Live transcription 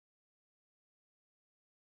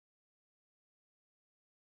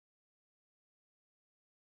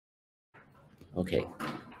Okay.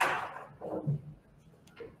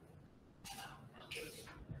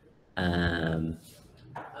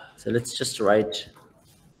 So let's just write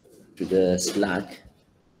to the Slack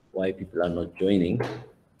why people are not joining.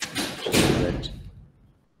 So that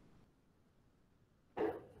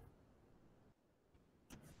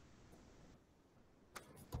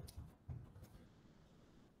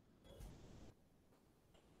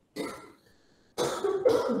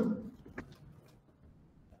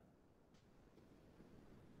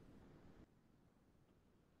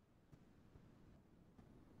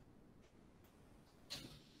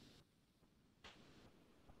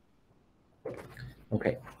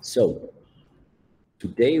okay, so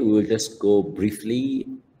today we will just go briefly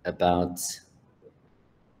about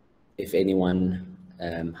if anyone,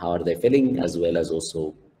 how are they feeling, as well as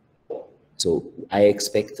also, so I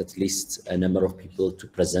expect at least a number of people to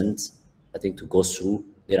present, I think to go through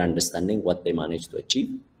their understanding, what they managed to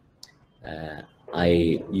achieve.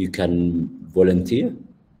 You can volunteer,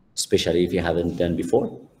 especially if you haven't done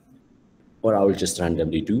before, or I will just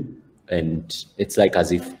randomly do. And it's like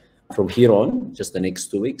as if from here on, just the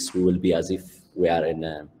next 2 weeks, we will be as if we are in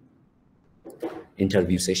a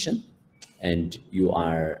interview session, and you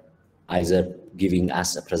are either giving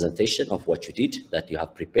us a presentation of what you did that you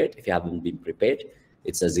have prepared. If you haven't been prepared,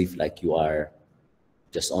 it's as if like you are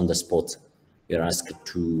just on the spot. You're asked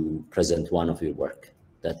to present one of your work.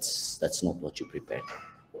 That's not what you prepared.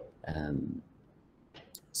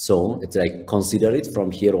 So it's like, consider it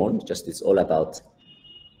from here on, just it's all about,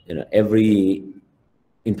 you know, every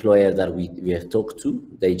employer that we have talked to,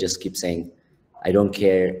 they just keep saying, I don't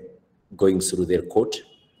care going through their code.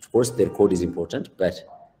 Of course, their code is important, but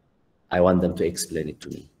I want them to explain it to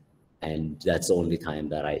me. And that's the only time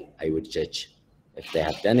that I would judge if they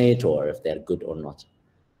have done it or if they're good or not.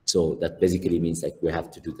 So that basically means like we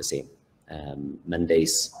have to do the same.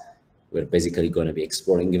 Mondays, we're basically going to be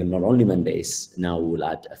exploring, even not only Mondays, now we'll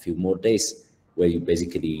add a few more days where you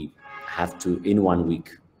basically have to, in 1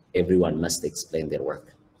 week, everyone must explain their work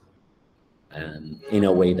in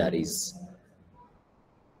a way that is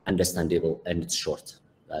understandable and it's short.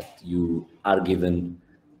 That you are given,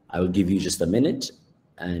 I will give you just a minute,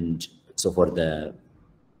 and so for the,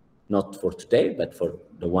 not for today, but for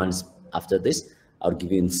the ones after this, I'll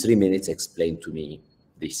give you in 3 minutes, explain to me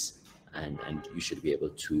this, and you should be able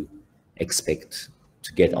to expect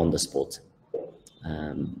to get on the spot.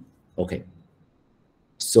 Okay,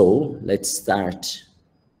 so let's start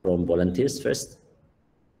from volunteers first,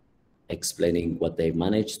 explaining what they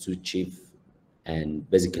managed to achieve and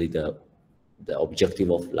basically the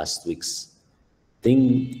objective of last week's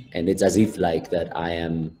thing. And it's as if like that I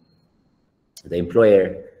am the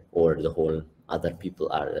employer or the whole other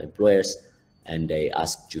people are the employers, and they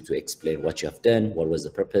asked you to explain what you have done, what was the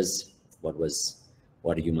purpose,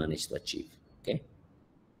 what you managed to achieve. Okay.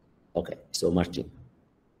 Okay, so Martin.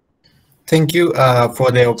 Thank you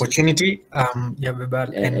for the opportunity.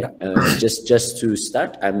 Just to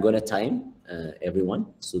start, I'm going to time everyone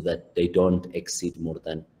so that they don't exceed more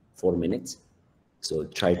than 4 minutes. So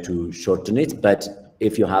try to shorten it, but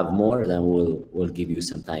if you have more, then we'll give you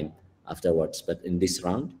some time afterwards. But in this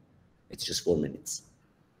round, it's just 4 minutes.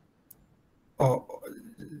 Oh,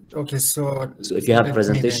 okay. So if you have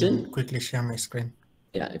presentation, quickly share my screen.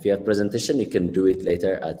 Yeah, if you have presentation, you can do it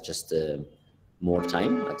later at just more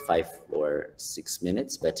time, at 5 or 6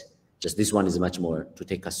 minutes. But just this one is much more to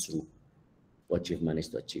take us through what you've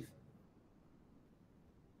managed to achieve.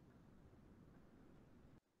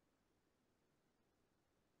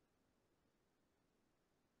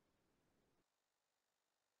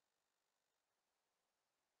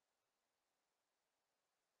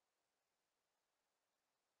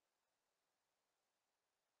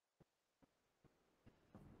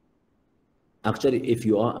 Actually, if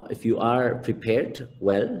you are prepared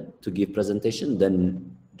well to give presentation,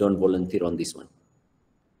 then don't volunteer on this one.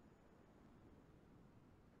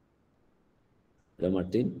 Hello,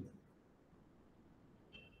 Martin.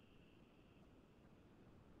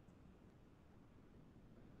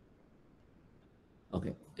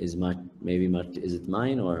 Okay, is it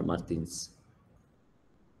mine or Martin's?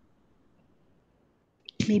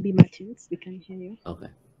 Maybe Martin's. We can hear you. Okay,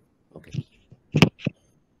 okay.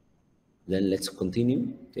 Then let's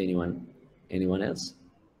continue. Anyone else?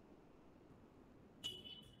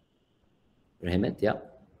 Rahmat, yeah.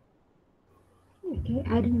 Okay,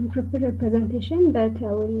 I didn't prepare a presentation, but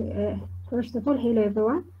I will, first of all, hello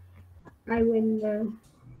everyone. I will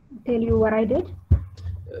tell you what I did.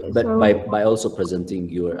 But so, by also presenting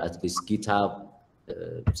your at least GitHub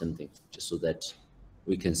something, just so that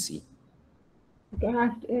we can see.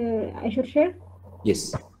 Okay, I should share?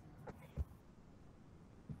 Yes.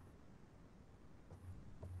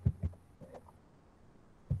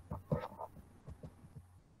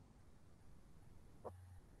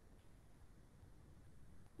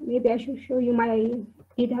 maybe I should show you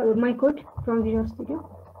my code from Visual Studio.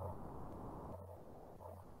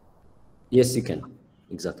 Yes, you can.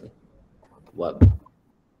 Exactly. Well,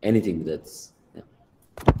 anything that's, yeah.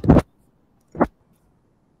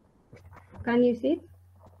 Can you see it?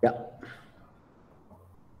 Yeah.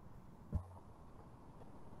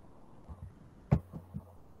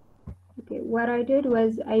 Okay, what I did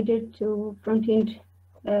was I did two front-end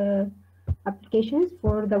applications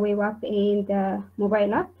for the web app and the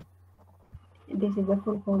mobile app. This is the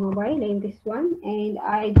full for mobile and this one, and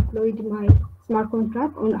I deployed my smart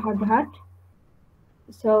contract on hard hat.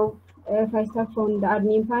 So if I start from the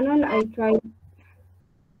admin panel, I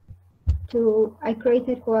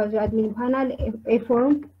created for the admin panel a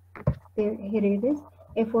form. Here it is,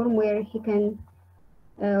 a form where he can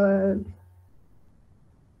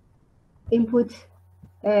input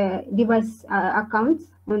device accounts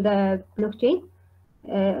on the blockchain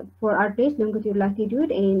for address, longitude,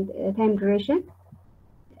 latitude, and time duration,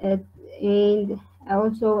 and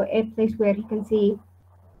also a place where he can see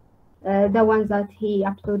the ones that he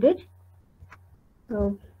uploaded.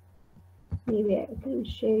 So maybe I can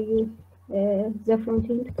share you the front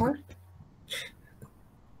end part.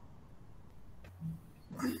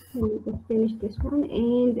 Let me just finish this one,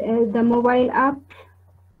 and the mobile app.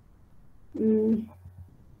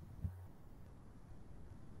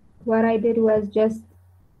 What I did was just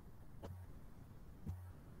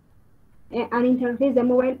an interface. The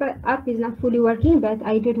mobile app is not fully working, but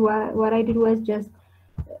what I did was just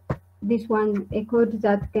this one, a code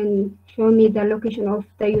that can show me the location of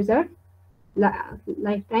the user,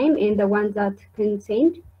 lifetime, and the ones that can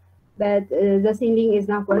send. But the sending is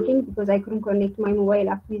not working because I couldn't connect my mobile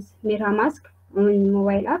app with MetaMask on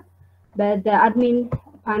mobile app. But the admin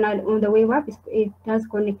panel on the web app, it does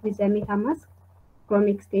connect with the MetaMask Chrome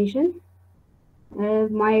extension.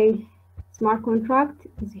 My smart contract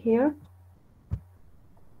is here.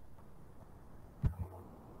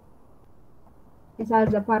 These are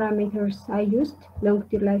the parameters I used: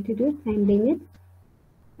 longitude, latitude, time limit.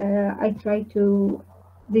 I try to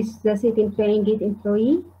the setting to engage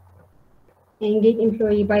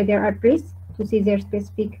employee by their address to see their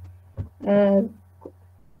specific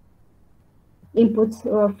inputs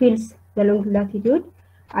or fields the longitude, latitude.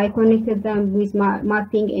 I connected them with my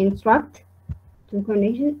mapping and struct to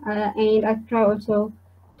connection, and I try also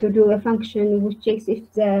to do a function which checks if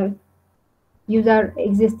the user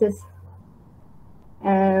exists.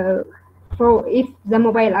 If the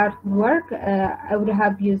mobile app work, I would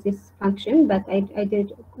have used this function, but I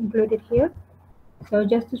did include it here. So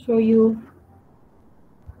just to show you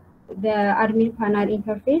the admin panel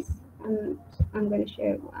interface, I'm going to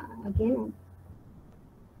share again.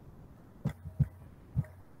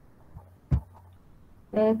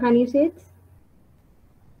 Can you see it?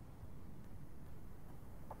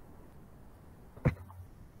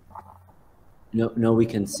 No, we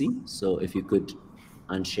can see. So if you could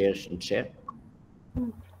unshare and share.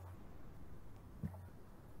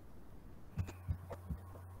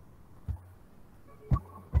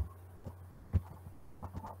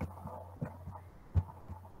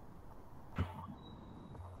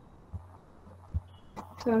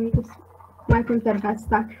 Sorry, my computer got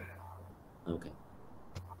stuck. Okay.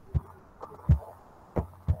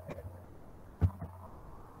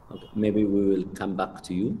 Okay. Maybe we will come back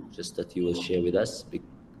to you, just that you will share with us,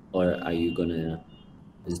 or are you gonna?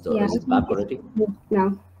 Is it back already?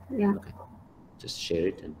 No. Yeah. Okay. Just share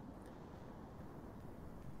it and.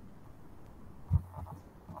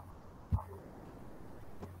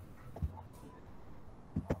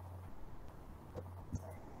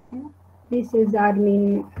 This is the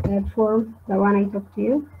admin form, the one I talked to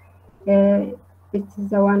you. This is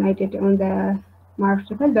the one I did on the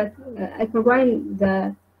article, but I can run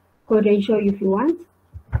the code and show you if you want.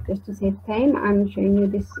 Just to save time, I'm showing you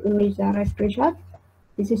this image that I screenshot.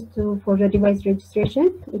 This is for the device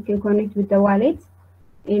registration. You can connect with the wallet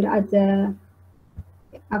and add the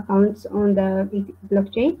accounts on the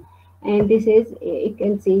blockchain. And this is, you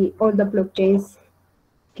can see all the blockchains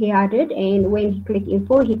he added, and when he click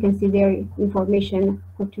info, he can see their information,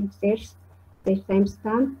 country states, their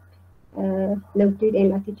timestamp, longitude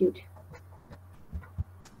and latitude.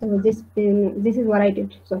 So this is what I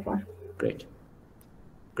did so far. Great.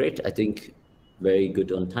 I think very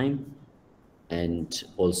good on time, and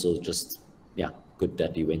also just good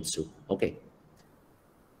that you went through. Okay.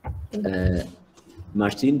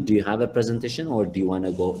 Martin, do you have a presentation, or do you want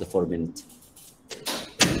to go the 4 minutes?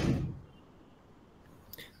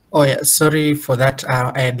 Oh yeah, sorry for that.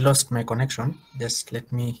 I had lost my connection. Just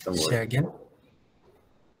let me share again.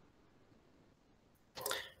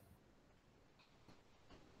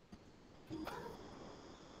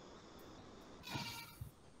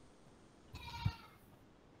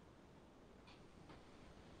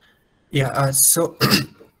 Yeah, so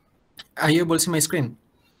are you able to see my screen?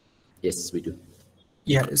 Yes, we do.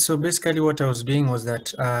 Yeah, so basically what I was doing was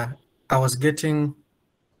that I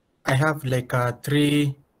have like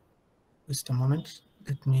three, just a moment,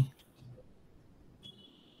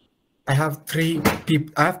 I have three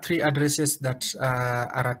addresses that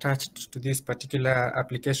are attached to this particular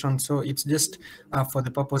application. So it's just for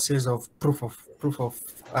the purposes of proof of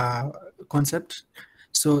concept.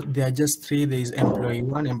 So there are just three. There is employee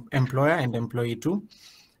one, employer, and employee two.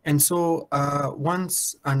 And so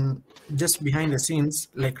once and just behind the scenes,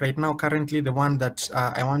 like right now, currently the one that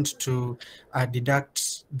I want to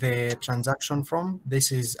deduct the transaction from,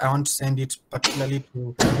 I want to send it particularly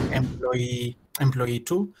to employee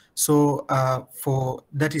two. So for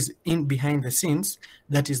that is in behind the scenes,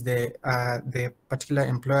 that is the particular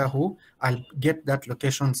employer who I'll get that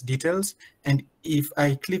location's details. And if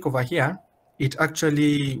I click over here, it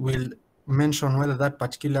actually will mention whether that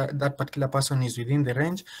particular person is within the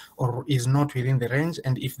range or is not within the range.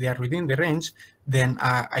 And if they are within the range, then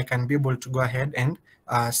I can be able to go ahead and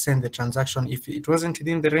send the transaction. If it wasn't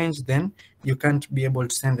within the range, then you can't be able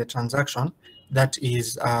to send the transaction. That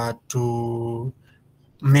is to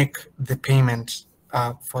make the payment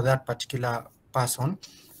for that particular person.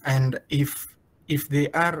 And if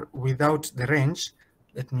they are without the range,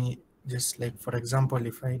 let me just, like, for example,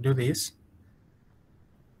 if I do this,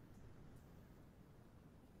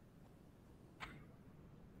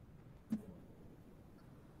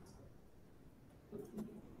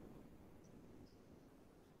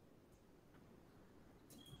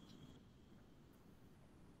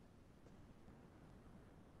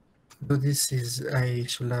 so this is, I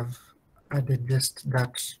should have added just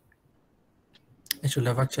that. I should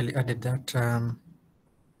have actually added that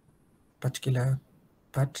particular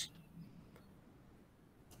part.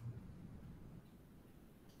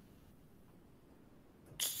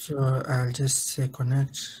 So I'll just say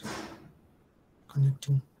connecting.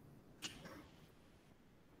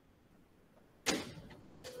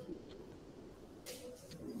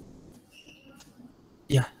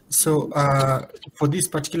 Yeah. So for this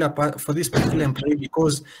particular employee,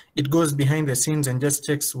 because it goes behind the scenes and just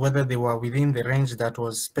checks whether they were within the range that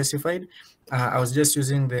was specified, I was just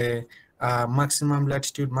using the maximum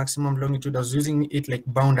latitude, maximum longitude. I was using it like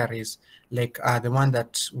boundaries, like the one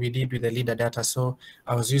that we did with the leader data. So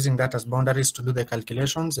I was using that as boundaries to do the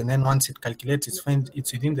calculations. And then once it calculates, it's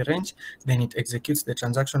within the range, then it executes the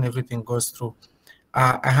transaction, everything goes through.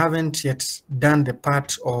 I haven't yet done the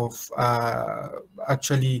part of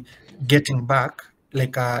actually getting back,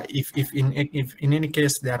 like if in any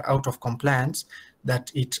case they are out of compliance, that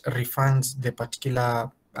it refunds the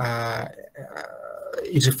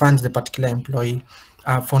particular employee.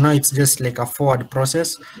 For now, it's just like a forward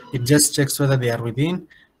process. It just checks whether they are within.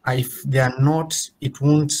 If they are not, it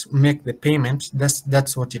won't make the payment.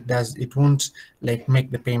 That's what it does. It won't like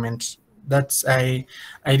make the payment. That's I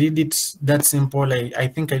did it that simple. I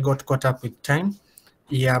think I got caught up with time.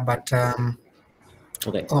 Yeah, but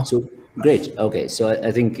okay. So great. Okay, so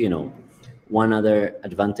I think, you know, one other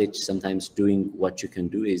advantage sometimes doing what you can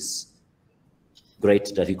do is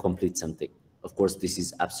great that you complete something. Of course, this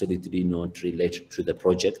is absolutely not related to the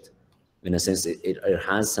project. In a sense, it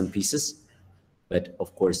has some pieces, but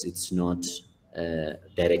of course it's not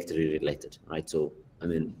directly related, right? So, I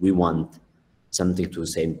mean, we want something to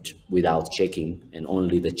send without checking, and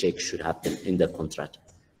only the check should happen in the contract.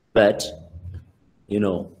 But, you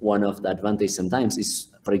know, one of the advantages sometimes is,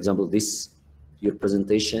 for example, your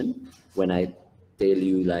presentation, when I tell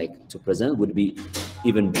you like to present, would be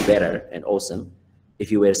even better and awesome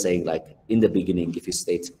if you were saying, like, in the beginning, if you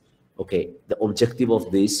state, okay, the objective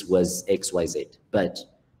of this was XYZ, but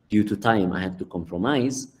due to time, I had to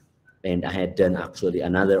compromise, and I had done actually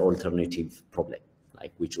another alternative problem,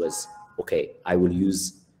 like, which was, okay, I will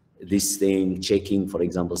use this thing, checking, for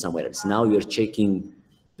example, somewhere else. Now you're checking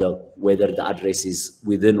whether the address is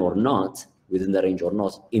within or not, within the range or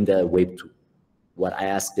not, in the Web 2. What I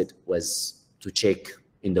asked it was to check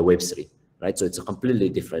in the Web 3, right? So it's a completely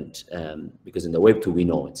different, because in the Web 2, we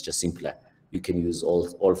know it's just simpler. You can use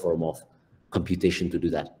all form of computation to do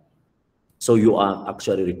that. So you are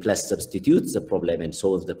actually replace, substitutes the problem and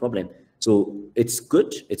solve the problem. So it's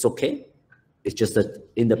good, it's okay. It's just that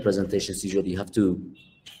in the presentations, usually you have to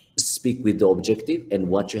speak with the objective and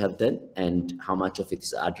what you have done and how much of it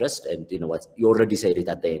is addressed. And you know what, you already said it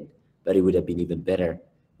at the end, but it would have been even better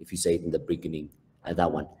if you say it in the beginning at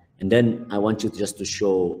that one. And then I want you just to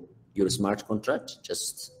show your smart contract.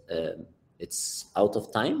 Just it's out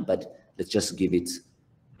of time, but let's just give it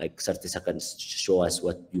like 30 seconds to show us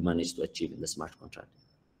what you managed to achieve in the smart contract.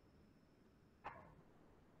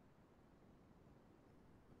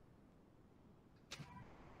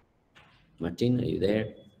 Martin, are you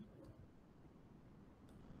there?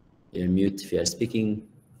 You're mute if you are speaking.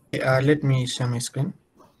 Let me share my screen.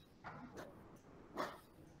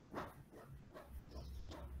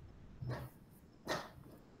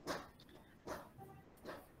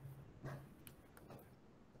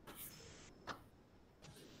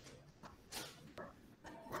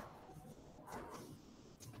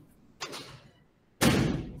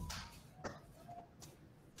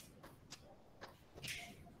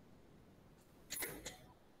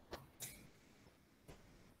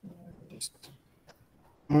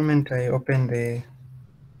 Moment I open the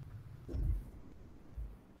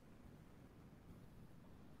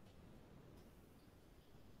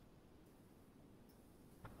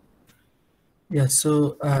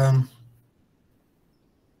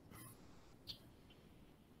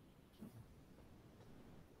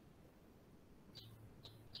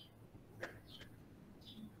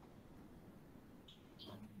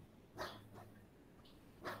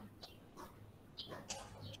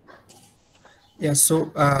so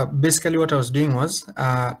basically what I was doing was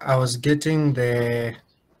I was getting the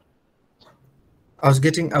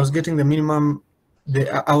minimum.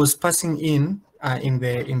 I was passing in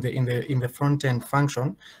the front end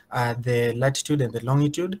function the latitude and the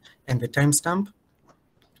longitude and the timestamp.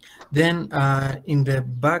 Then in the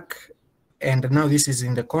back, and now this is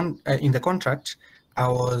in the contract. I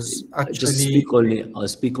was actually just speak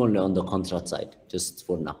only on the contract side, just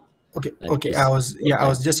for now. Okay. Okay. I was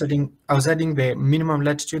just adding the minimum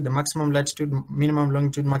latitude, the maximum latitude, minimum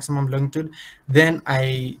longitude, maximum longitude. Then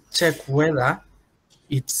I check whether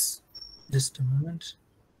it's just a moment.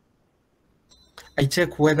 I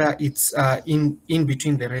check whether it's in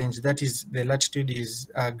between the range. That is, the latitude is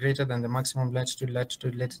greater than the maximum latitude, less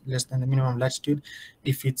than the minimum latitude.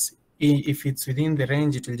 If it's within the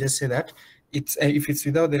range, it will just say that. It's if it's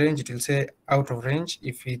without the range, it will say out of range.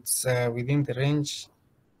 If it's within the range,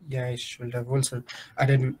 yeah, I should have also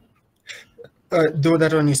added, though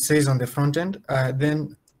that one says on the front end,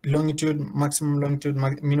 then longitude, maximum longitude,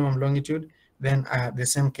 minimum longitude, then the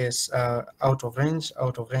same case, out of range,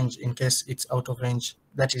 in case it's out of range,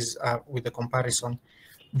 that is with the comparison.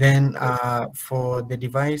 Then for the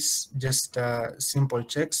device, just simple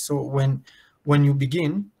checks. So when you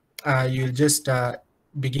begin, you'll just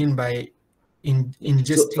begin by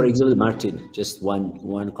ingesting. So for example, Martin, just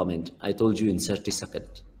one comment. I told you in 30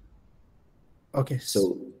 seconds. Okay.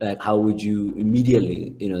 So how would you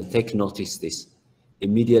immediately, take notice this?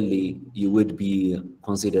 Immediately you would be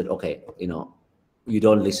considered, okay, you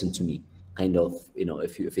don't listen to me, kind of,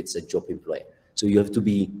 if it's a job employer. So you have to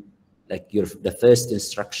be like the first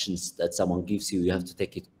instructions that someone gives you have to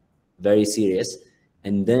take it very serious,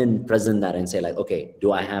 and then present that and say like, okay,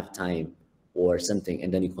 do I have time or something?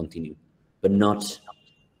 And then you continue, but not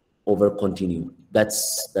over continue.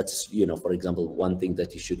 That's for example, one thing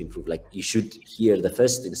that you should improve. Like you should hear the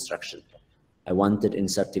first instruction. I want it in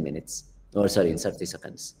 30 minutes, or sorry, in 30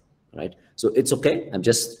 seconds, right? So it's okay. I'm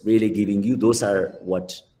just really giving you, those are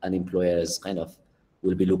what an employer's kind of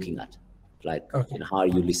will be looking at, like, okay, how are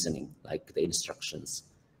you listening, like the instructions,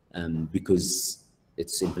 because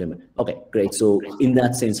it's implement. Okay, great. So in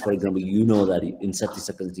that sense, for example, that in 30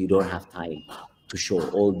 seconds, you don't have time to show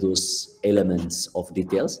all those elements of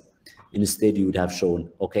details. Instead, you would have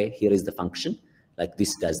shown, okay, here is the function, like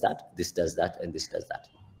this does that, and this does that,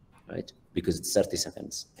 right? Because it's 30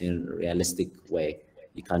 seconds. In a realistic way,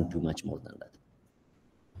 you can't do much more than that.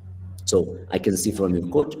 So I can see from your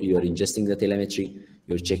code, you're ingesting the telemetry,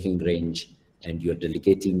 you're checking range, and you're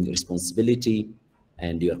delegating responsibility,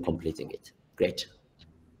 and you're completing it. Great.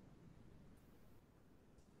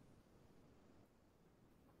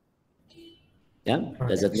 Yeah,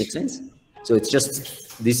 does that make sense? So it's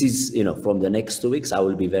just, this is, from the next 2 weeks, I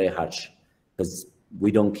will be very harsh, because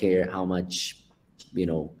we don't care how much,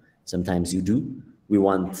 sometimes you do. We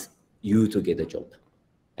want you to get a job,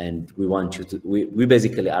 and we want you to, we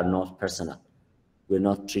basically are not personal. We're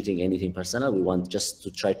not treating anything personal. We want just to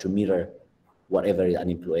try to mirror whatever an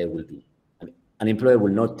employer will do. I mean, an employer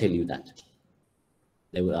will not tell you that.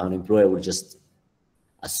 An employer will just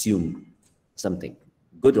assume something,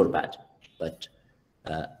 good or bad, but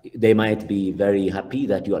they might be very happy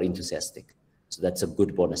that you are enthusiastic. So that's a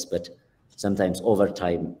good bonus, but sometimes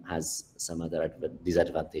overtime has some other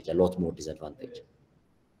disadvantage, a lot more disadvantage.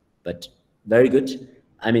 But very good.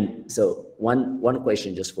 I mean, so one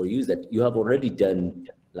question just for you is that you have already done,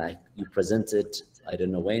 like you presented, I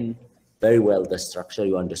don't know when, very well the structure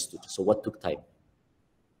you understood. So what took time?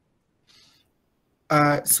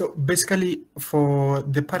 So basically, for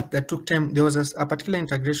the part that took time, there was a particular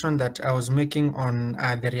integration that I was making on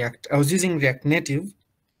the React. I was using React Native,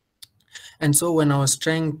 And so when I was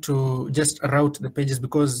trying to just route the pages,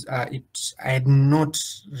 because I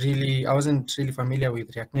wasn't really familiar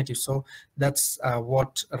with React Native, so that's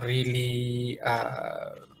what really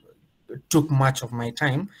took much of my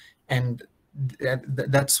time, and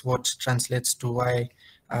that's what translates to why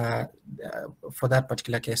for that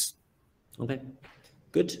particular case. Okay,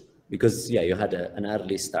 good. Because yeah, you had an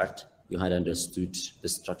early start. You had understood the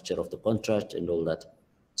structure of the contract and all that.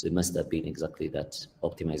 So it must have been exactly that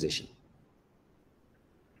optimization.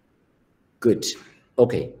 Good.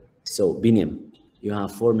 Okay. So Biniam, you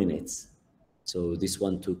have 4 minutes. So this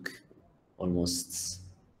one took almost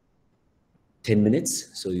 10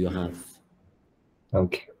 minutes. So you have.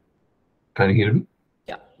 Okay. Can you hear me?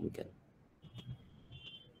 Yeah, we can.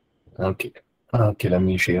 Okay. Okay, let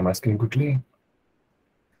me share my screen quickly.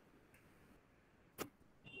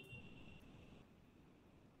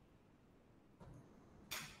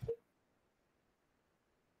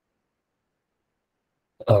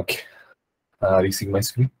 Okay. You see my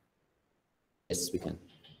screen? Yes, we can.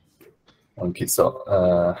 Okay, so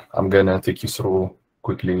I'm gonna take you through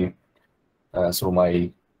quickly through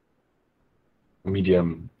my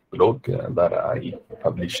Medium blog that I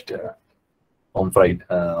published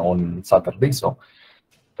on Saturday. So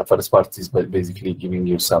the first part is basically giving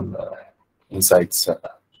you some insights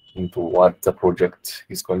into what the project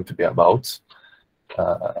is going to be about,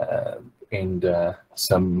 and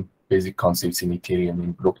some basic concepts in Ethereum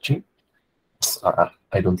and blockchain.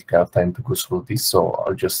 I don't think I have time to go through this, so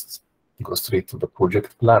I'll just go straight to the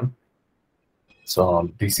project plan. So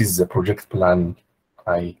this is the project plan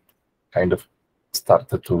I kind of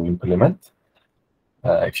started to implement.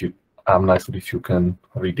 I'm not sure if you can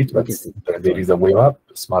read it, but there is a web app,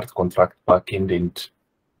 smart contract backend, and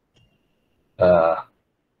a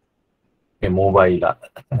mobile app.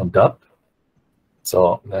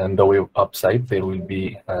 So on the web app side, there will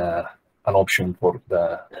be an option for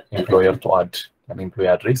the employer to add an employee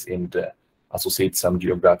address and associate some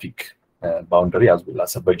geographic boundary as well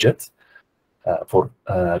as a budget for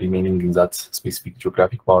remaining in that specific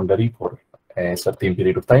geographic boundary for a certain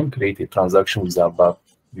period of time, create a transaction with above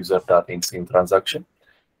user data and same transaction,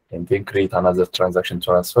 and then create another transaction,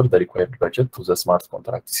 transfer the required budget to the smart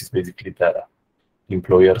contract. This is basically the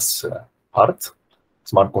employer's part.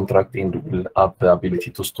 Smart contract end will have the ability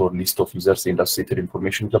to store list of users and associated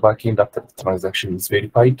information in the backend after the transaction is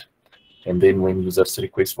verified. And then when users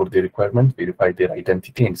request for the requirement, verify their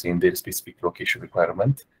identity and send their specific location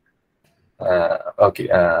requirement. Yeah,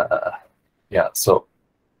 so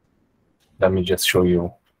let me just show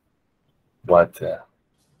you what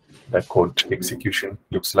the code execution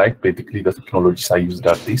looks like. Basically, the technologies I used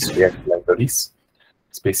are these React libraries.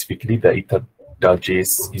 Specifically, the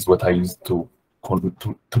ether.js is what I used to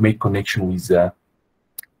make connection with the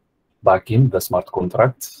backend, the smart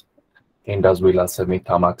contracts, and as well as a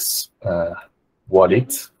MetaMask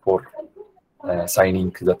wallet for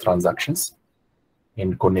signing the transactions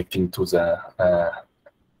and connecting to the.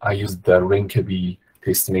 I used the Rankeby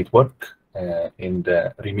test network and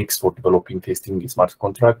Remix for developing testing smart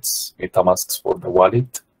contracts, MetaMasks for the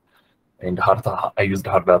wallet, and I used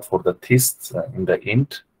Hardhat for the tests in the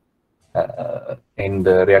end. And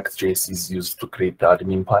React.js is used to create the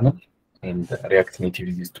admin panel, and React Native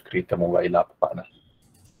is used to create the mobile app panel.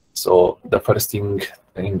 So the first thing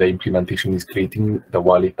in the implementation is creating the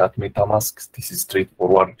wallet at MetaMask. This is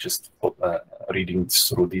straightforward, just reading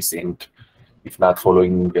through this, and if not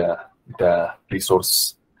following the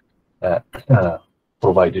resource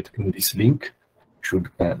provided in this link, should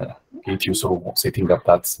get you through setting up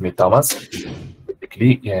that MetaMask.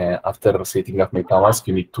 After setting up MetaMask,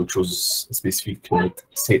 you need to choose a specific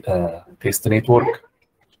test network.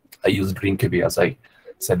 I used Rankeby, as I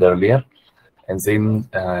said earlier, and then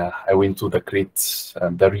I went to the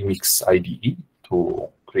Remix IDE to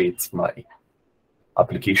create my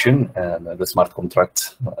application and the smart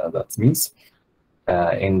contract. That means,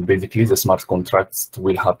 and basically the smart contracts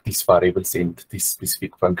will have these variables and these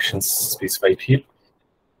specific functions specified here.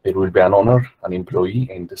 There will be an owner, an employee,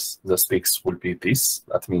 and the specs will be this.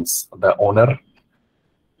 That means the owner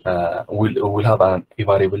will have a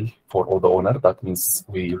variable for all the owner. That means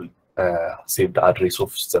we will save the address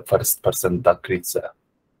of the first person that creates a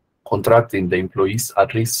contract in the employee's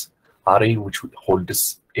address array, which would hold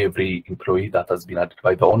every employee that has been added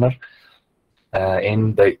by the owner,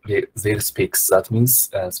 and their specs. That means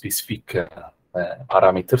specific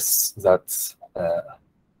parameters that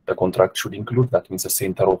the contract should include. That means the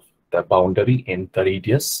center of the boundary and the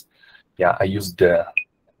radius. Yeah, I used the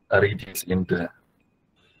radius and the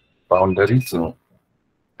boundary. So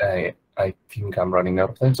I think I'm running out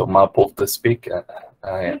of time. So map of the spec.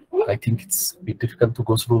 I think it's a bit difficult to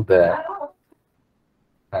go through the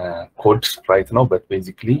code right now, but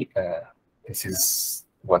basically this is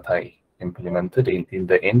what I implemented. In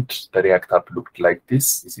the end, the React app looked like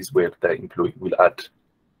this. This is where the employee will add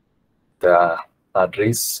the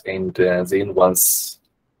address, and then once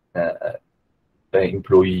the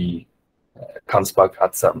employee comes back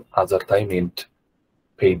at some other time and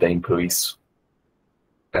pay the employees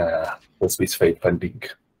the specified funding,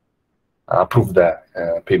 approve the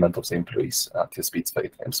payment of the employees at a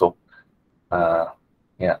specified time. So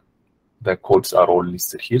yeah, the codes are all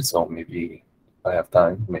listed here. So maybe if I have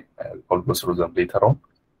time, I'll go through them later on.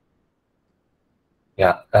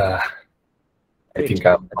 Yeah, I think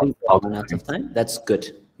I'm out of time. That's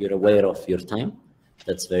good. You're aware of your time.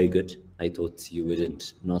 That's very good. I thought you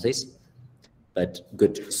wouldn't notice, but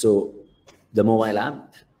good. So the mobile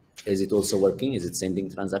app, is it also working? Is it sending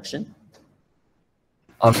transaction?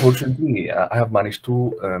 Unfortunately, I have managed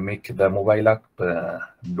to make the mobile app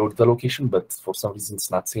load the location, but for some reason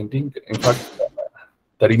it's not sending. In fact,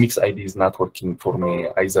 the Remix ID is not working for me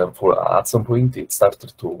either. At some point, it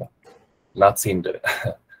started to not send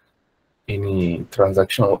any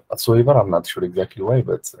transaction whatsoever. I'm not sure exactly why,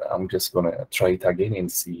 but I'm just gonna try it again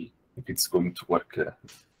and see if it's going to work.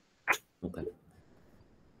 Okay.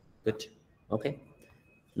 Good. Okay.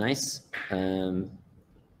 Nice.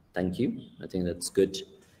 Thank you. I think that's good.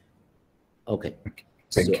 Okay.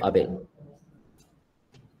 Thank you. Abel.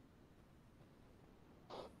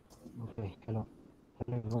 Okay. Hello.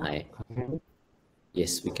 Hello everyone. Hi. Can you hear me?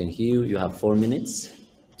 Yes, we can hear you. You have 4 minutes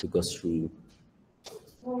to go through.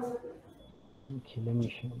 Okay, let me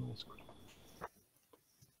share my screen.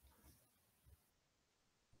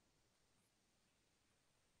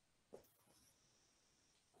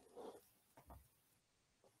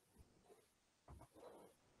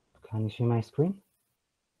 Can you see my screen?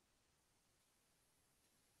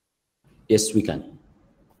 Yes, we can.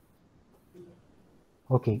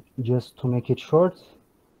 Okay, just to make it short,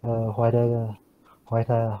 what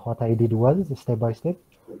I did was step by step.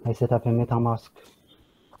 I set up a MetaMask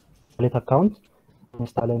wallet account,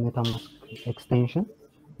 install a MetaMask extension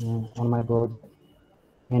on my board,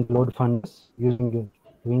 and load funds using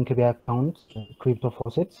Rinkeby account, crypto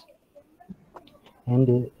faucets,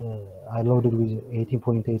 and I loaded with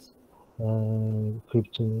 18.8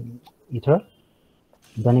 crypto Ether.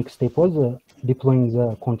 The next step was deploying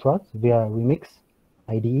the contract via Remix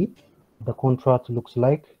IDE. The contract looks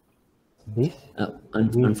like this.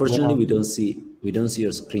 Unfortunately, we don't see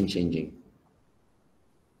your screen changing.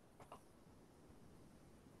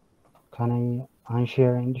 Can I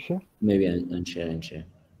unshare and share? Maybe unshare and share.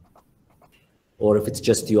 Or if it's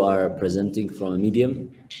just you are presenting from a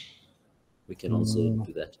Medium, we can also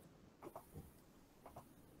do that.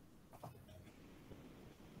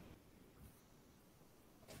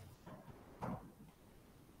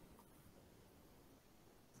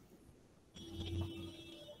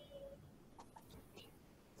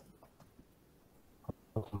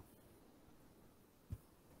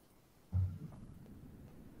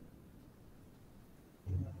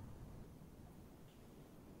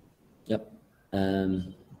 Yep.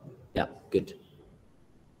 Yeah, good.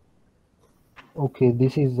 Okay,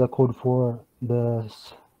 this is the code for the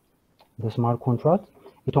smart contract.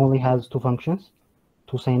 It only has 2 functions: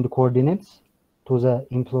 to send coordinates to the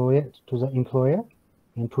employer,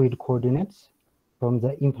 and to read coordinates from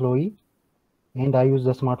the employee. And I use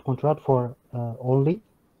the smart contract for only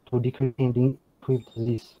to decrypt and encrypt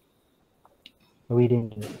this read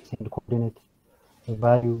and send coordinate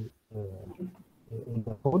value in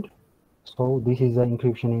the code. So this is the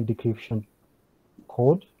encryption and decryption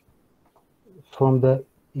code. From the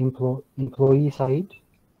employee side,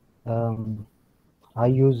 I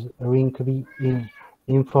use Rinkeby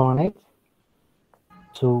Infonet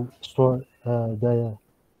to store the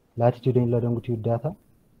latitude and longitude data,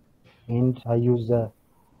 and I use the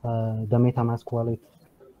MetaMask wallet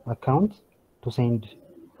account to send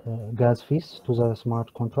gas fees to the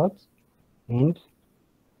smart contracts, and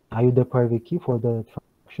I use the private key for the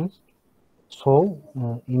transactions. So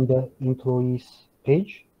in the employees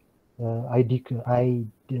page, I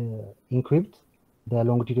encrypt the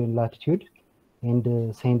longitude and latitude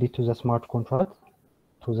and send it to the smart contract,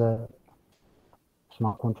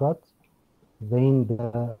 Then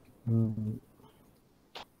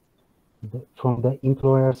from the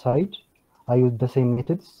employer side, I use the same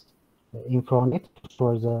methods, Infonet, to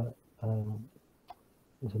store the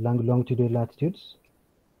longitude and latitudes,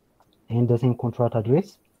 and the same contract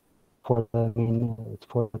address for the main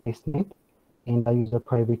for the testnet, and I use the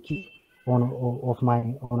private key of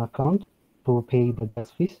my own account to pay the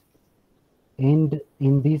gas fees. And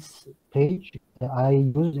in this page, I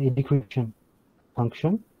use a decryption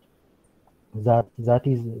function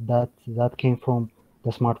that came from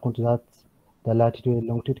the smart contract. The latitude and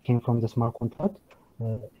longitude came from the smart contract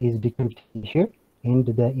is decrypted here, and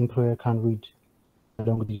the employer can read the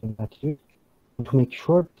longitude and latitude. To make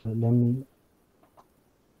short,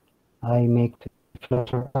 I make the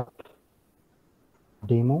Flutter app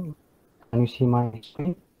demo. Can you see my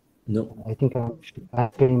screen? No. I think I'm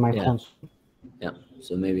sharing my phone. Yeah,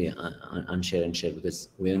 so maybe unshare and share because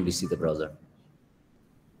we only see the browser.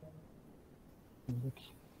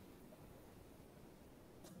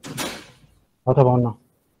 What about now?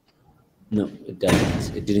 No, it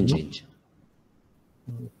doesn't. It didn't change.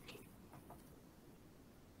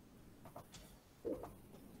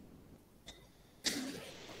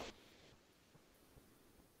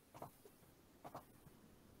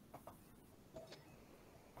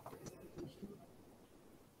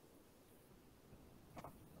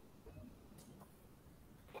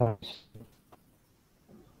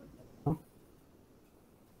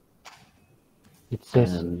 It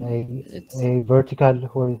says a vertical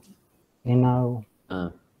hole in now.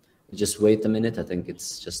 Just wait a minute. I think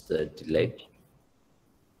it's just a delay.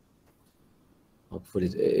 Hopefully,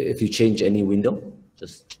 if you change any window,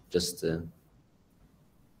 just.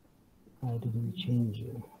 I didn't change.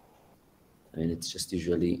 I mean, it's just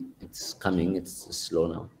usually it's coming. It's slow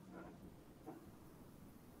now.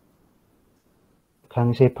 Can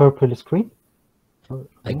you say purple screen?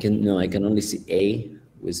 I can only see A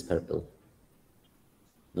with purple.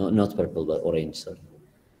 No, not purple, but orange. Sorry.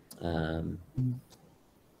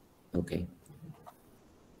 Okay.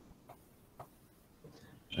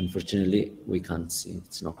 Unfortunately, we can't see.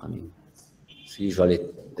 It's not coming. So usually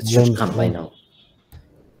it should come by now.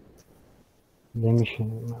 Let me show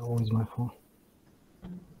you with my phone.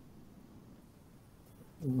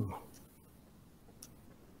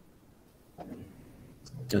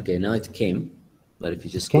 Okay, now it came, but if you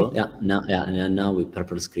just go, now with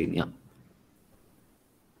purple screen, yeah.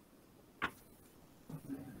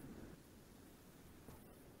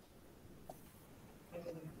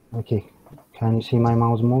 Okay, can you see my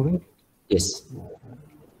mouse moving? Yes.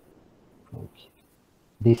 Okay.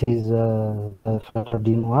 This is the Flutter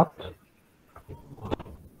demo app,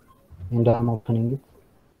 and I'm opening it.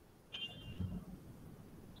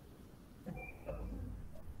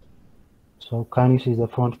 So can you see the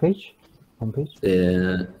front page?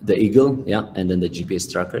 The eagle, yeah, and then the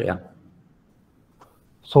GPS tracker, yeah.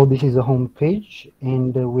 So this is the home page,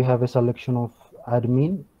 and we have a selection of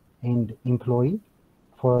admin and employee.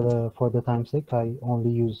 For the time's sake, I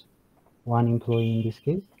only use one employee in this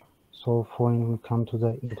case. So when we come to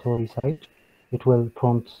the employee side, it will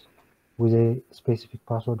prompt with a specific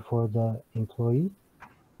password for the employee.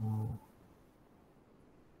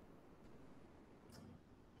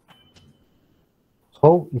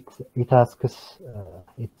 So it asks us,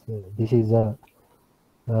 this is a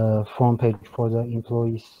front page for the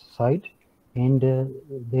employee side, and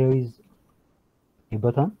there is a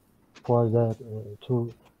button for the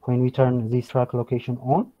when we turn this track location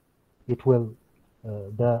on, it will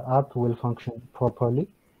the app will function properly,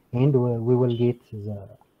 and we will get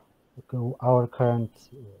our current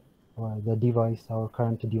our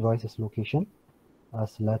current device's location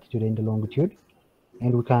as latitude and longitude,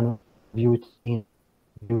 and we can view it in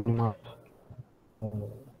view map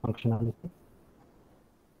functionality.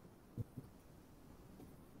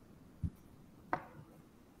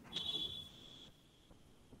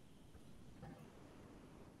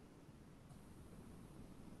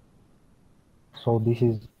 So this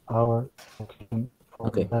is our location.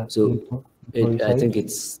 Okay, so I think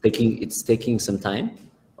it's taking some time.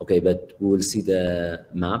 Okay, but we will see the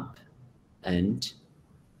map and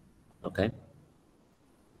okay.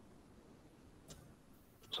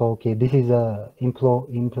 So okay, this is the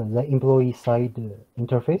employee side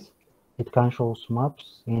interface. It can show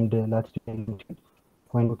maps and latitude and longitude.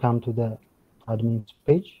 When we come to the admin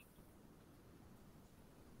page.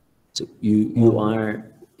 So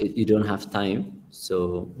you don't have time.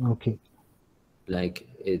 So okay. Like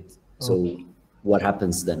it. So what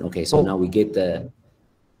happens then? Okay, so now we get the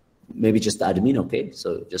maybe just the admin. Okay,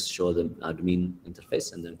 so just show the admin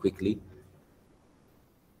interface and then quickly.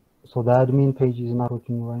 So the admin page is not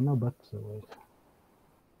working right now, but wait.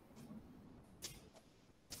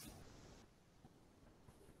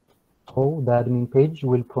 So the admin page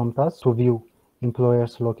will prompt us to view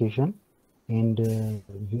employer's location, and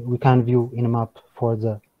we can view in a map for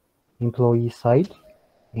the employee side,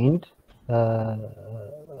 and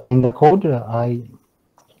in the code I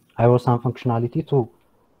wrote some functionality to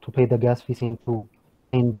pay the gas fees and to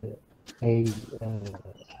send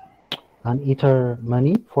an Ether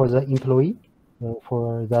money for the employee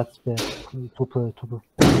for that to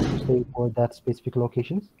stay for that specific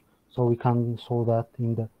locations. So we can solve that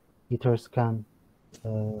in the Etherscan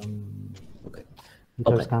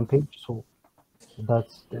Etherscan page. So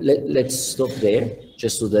that's let's stop there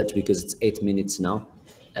just so that, because it's 8 minutes now.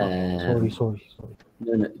 Sorry.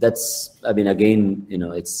 No, that's, I mean, again, you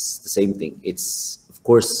know, it's the same thing. It's, of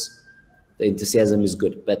course, the enthusiasm is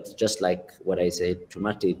good, but just like what I said to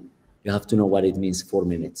Martin, you have to know what it means, 4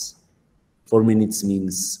 minutes. 4 minutes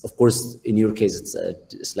means, of course, in your case, it's a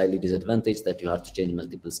slightly disadvantage that you have to change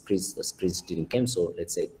multiple screens. The screens didn't come, so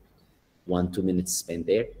let's say 1-2 minutes spent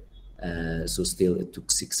there. So still it took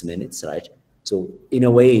 6 minutes, right? So in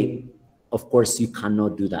a way, of course, you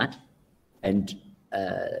cannot do that. And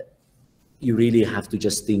you really have to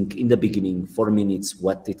just think in the beginning, 4 minutes,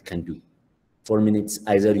 what it can do. 4 minutes,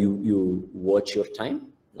 either you watch your time,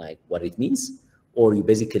 like what it means, or you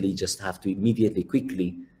basically just have to immediately,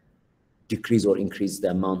 quickly decrease or increase the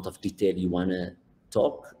amount of detail you want to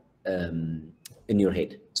talk in your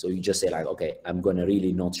head. So you just say like, okay, I'm going to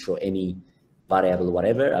really not show any variable,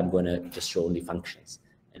 whatever. I'm going to just show only functions,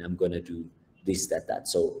 and I'm going to do this, that.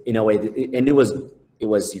 So in a way, and it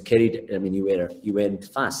was, you carried, I mean, you went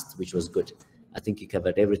fast, which was good. I think you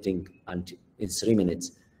covered everything in 3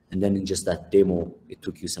 minutes. And then in just that demo, it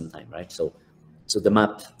took you some time, right? So the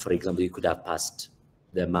map, for example, you could have passed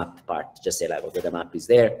the map part, just say like, okay, the map is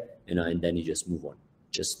there, you know, and then you just move on,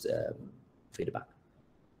 just feedback.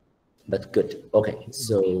 But good, okay.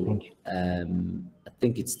 So I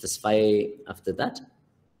think it's Tesfaye after that.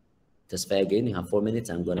 Tesfaye again, you have 4 minutes.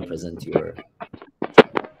 I'm going to present your.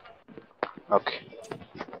 Okay.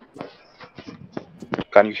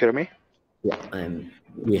 Can you hear me?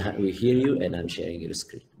 Yeah, we hear you, and I'm sharing your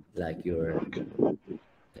screen, like your.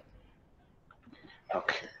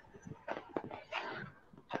 Okay.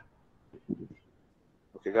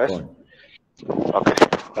 Okay, guys. Okay.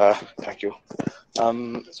 Thank you.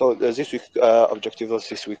 So this week objective of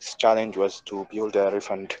this week's challenge was to build a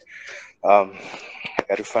refund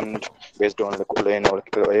based on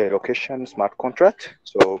the location smart contract.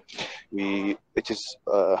 So it is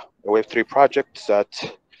a Web3 project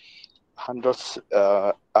that handles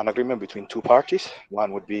an agreement between two parties.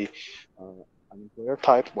 One would be an employer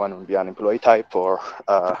type, one would be an employee type, or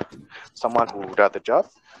someone who does the job.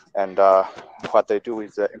 And what they do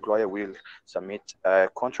is the employer will submit a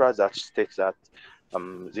contract that states that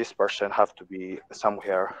this person have to be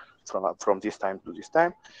somewhere from this time to this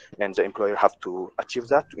time, and the employer have to achieve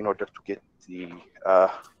that in order to get the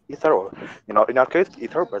Ether, or in our case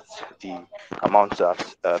Ether, but the amount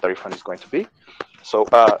that the refund is going to be. So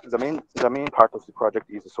the main part of the project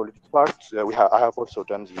is the Solidity part. I have also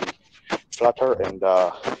done the Flutter and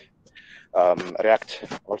React.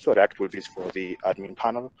 Also, React will be for the admin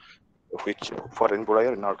panel, which for the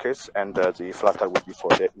employer in our case, and the Flutter will be for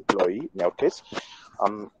the employee in our case.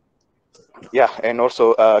 Yeah, and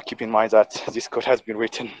also keep in mind that this code has been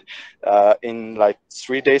written in like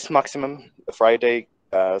 3 days maximum: Friday,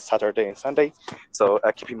 Saturday, and Sunday. So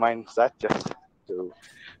keep in mind that, just to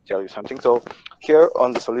tell you something. So here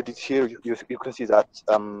on the Solidity, here you can see that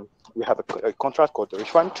we have a contract called the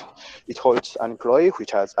refund. It holds an employee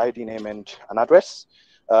which has ID, name, and an address.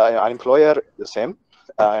 An employer the same,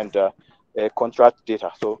 and contract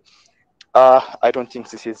data. So I don't think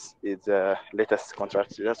this is the latest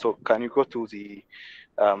contract data. So can you go to the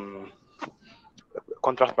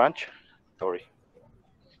contract branch? Sorry,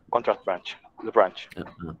 contract branch, the branch.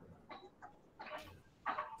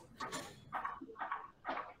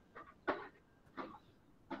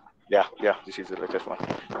 Yeah, this is the latest one.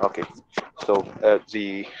 Okay, so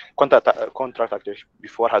the contract actually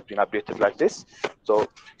before has been updated like this. So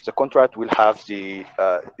the contract will have the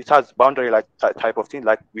it has boundary like type of thing,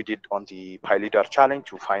 like we did on the PyLeader challenge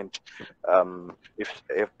to find if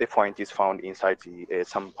a point is found inside the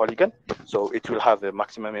some polygon. So it will have the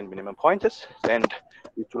maximum and minimum pointers, and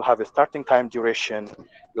it will have a starting time, duration,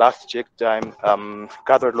 last check time,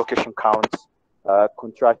 gathered location counts,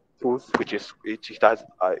 contract truth, which is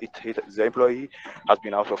the employee has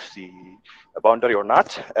been out of the boundary or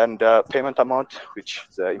not, and payment amount, which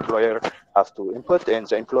the employer has to input, and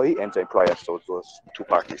the employee and the employer, so those two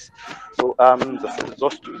parties. So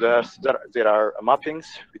there are mappings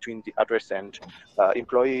between the address and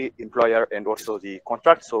employee, employer, and also the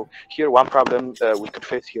contract. So here one problem we could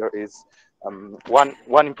face here is one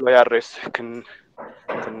employer address can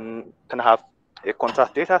have a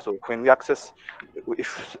contract data. So when we access,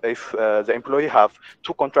 if the employee have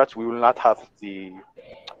two contracts, we will not have the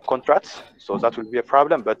contracts. So that will be a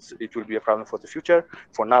problem, but it will be a problem for the future.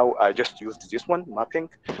 For now, I just used this one, mapping.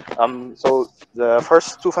 So the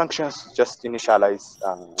first two functions just initialize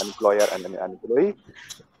an employer and an employee.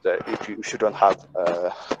 if you shouldn't have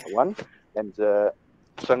one, and the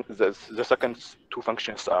second two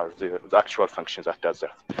functions are the actual functions that does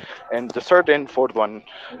that. And the third and fourth one,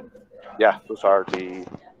 yeah, those are the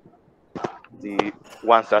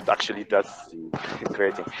ones that actually does the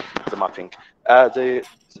creating the mapping. The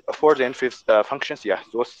fourth and fifth functions, yeah,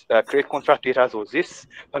 those create contract data. So this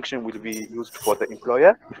function will be used for the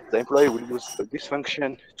employer. The employer will use this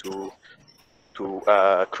function to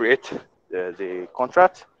create the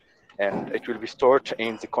contract, and it will be stored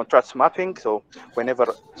in the contracts mapping. So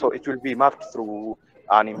it will be mapped through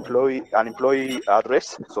an employee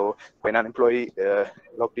address. So when an employee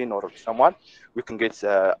logged in or someone, we can get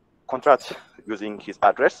contract using his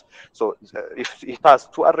address. So if it has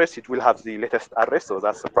two addresses, it will have the latest address. So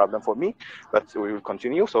that's a problem for me, but we will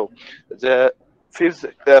continue. So the fifth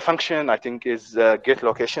function, I think, is get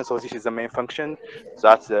location. So this is the main function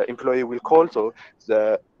that the employee will call. So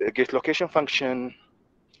the get location function,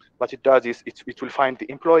 what it does is it will find the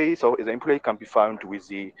employee. So the employee can be found with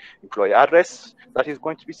the employee address that is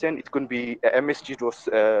going to be sent. It can be MSG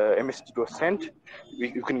was sent.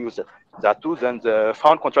 You can use that too. Then the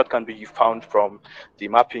found contract can be found from the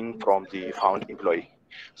mapping from the found employee.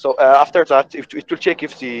 So after that, it will check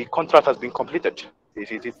if the contract has been completed.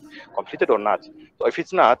 Is it completed or not? So if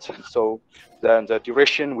it's not, so then the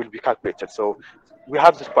duration will be calculated. So we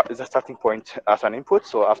have the starting point as an input.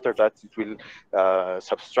 So after that, it will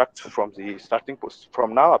subtract from the starting post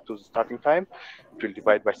from now up to the starting time. It will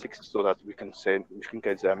divide by 6 so that we can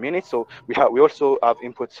get the minutes. So we also have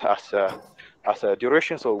inputs as a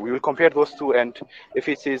duration. So we will compare those two, and if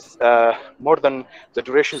it is more than the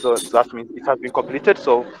duration, so that means it has been completed.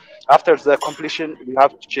 So after the completion, we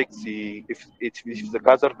have to check if the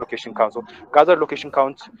gathered location count. So gathered location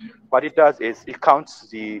count, what it does is it counts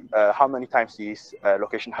the how many times this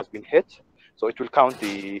location has been hit. So it will count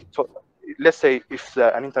let's say if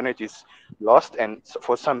an internet is lost and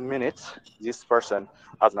for some minutes this person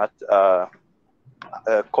has not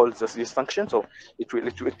called this function, so it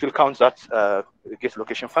will count that get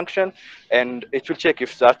location function, and it will check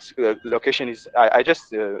if that location is. I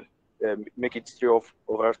just make it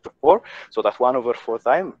 3/4, so that 1/4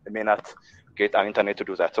 time may not get an internet to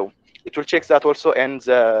do that. So it will check that also, and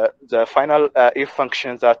the final if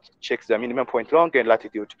function that checks the minimum point long and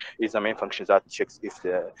latitude is the main function that checks if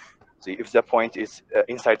the point is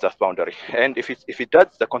inside that boundary. And if it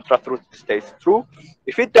does, the contract truth stays true.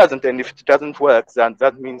 If it doesn't, and if it doesn't work, then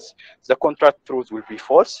that means the contract truth will be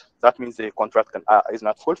false. That means the contract is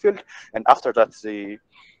not fulfilled. And after that, the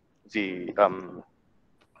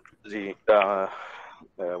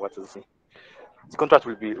contract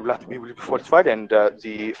will be falsified, and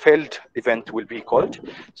the failed event will be called.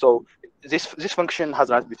 So this function has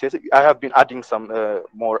not been tested. I have been adding some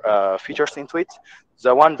more features into it.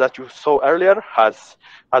 The one that you saw earlier has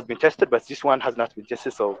been tested, but this one has not been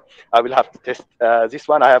tested. So I will have to test this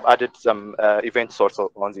one. I have added some events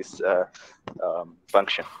also on this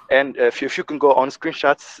function. And if you can go on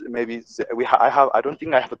screenshots, maybe I don't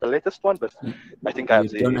think I have the latest one, but I think I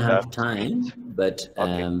have. You don't have time, but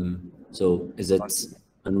okay. So is it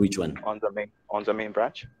on which one? On the main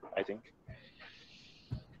branch, I think.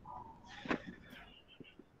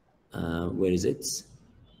 Where is it?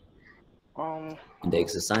 In the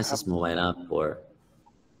exercises mobile app, or?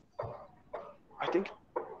 I think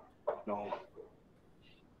no,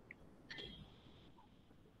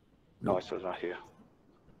 it's not here.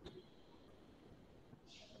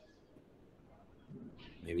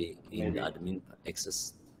 Maybe in the admin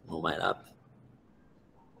access mobile app.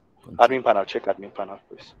 Admin panel, check admin panel,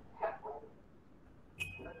 please.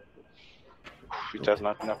 It has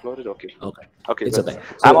not been uploaded. Okay. It's okay.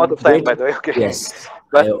 So I'm out of time, by the way. Okay. Yes,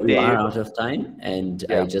 but we are out of time, and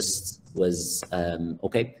I just was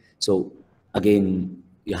okay. So again,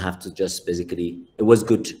 you have to just basically. It was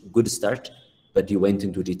good start, but you went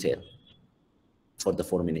into detail for the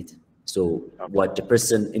 4 minutes. So what the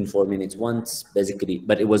person in 4 minutes wants, basically,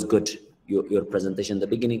 but it was good. Your presentation at the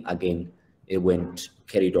beginning, again, it went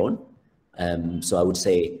carried on. So I would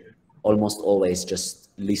say almost always just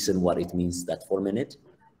listen what it means that 4 minutes,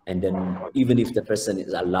 and then even if the person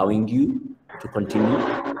is allowing you to continue,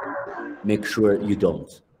 make sure you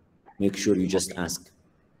don't. Make sure you just ask,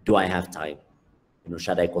 do I have time?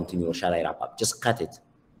 Should I continue or should I wrap up? Just cut it.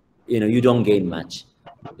 You don't gain much.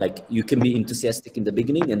 Like, you can be enthusiastic in the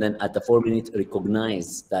beginning, and then at the 4 minutes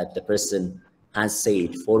recognize that the person has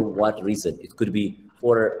said for what reason. It could be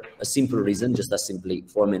for a simple reason, just as simply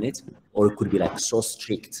 4 minutes, or it could be like so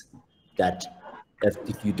strict that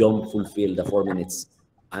if you don't fulfill the 4 minutes,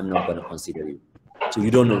 I'm not going to consider you. So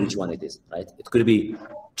you don't know which one it is, right? It could be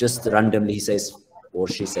just randomly he says or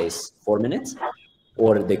she says 4 minutes,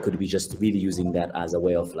 or they could be just really using that as a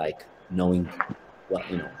way of like knowing what,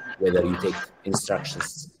 you know, whether you take instructions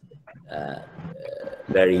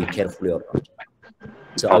very carefully or not.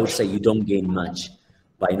 So I would say you don't gain much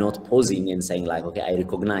by not pausing and saying like, okay, I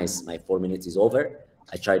recognize my 4 minutes is over.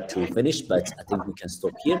 I tried to finish, but I think we can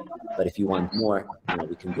stop here. But if you want more, you know,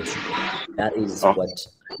 we can go through. That is what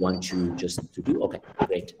I want you just to do. Okay,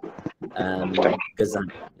 great. Ghazan,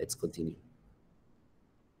 let's continue.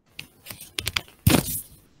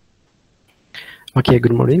 Okay,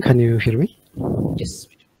 good morning. Can you hear me? Yes.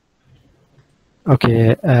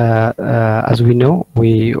 Okay, as we know,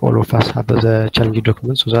 all of us have the challenge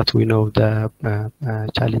document so that we know the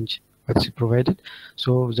challenge that's provided.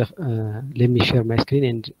 So let me share my screen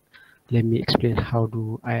and let me explain how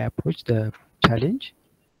do I approach the challenge.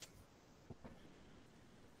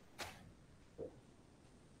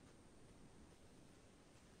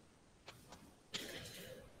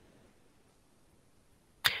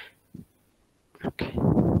 Okay.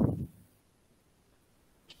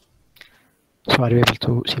 So are you able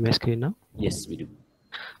to see my screen now? Yes, we do.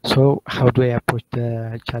 So how do I approach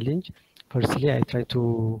the challenge? Firstly, I try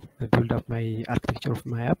to build up my architecture of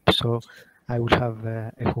my app. So I will have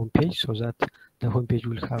a home page so that the home page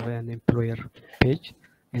will have an employer page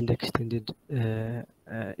and extended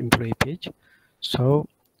employee page. So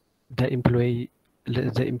the employer,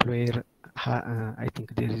 I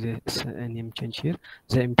think there is a name change here.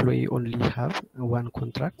 The employee only have one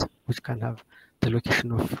contract, which can have the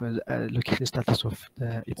location of location status of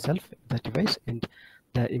itself, the device, and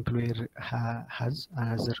the employer has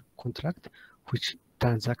another contract which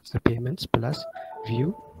transacts the payments plus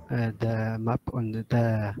view the map on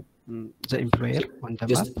the employer on the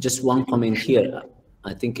map. Just one comment here.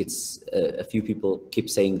 I think it's a few people keep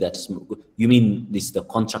saying that you mean this is the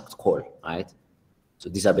contract call, right? So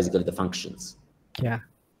these are basically the functions. Yeah.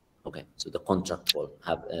 Okay. So the contract call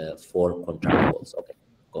have 4 contract calls. Okay.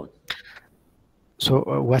 Go on. So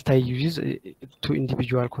what I use is 2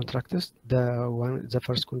 individual contractors. The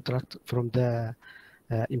first contract from the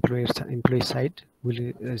employee side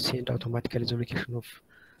will send automatically the location of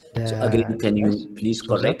the. So again, can you please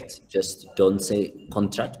correct? Just don't say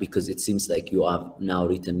contract because it seems like you have now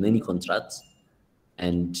written many contracts,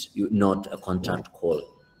 and you not a contract call.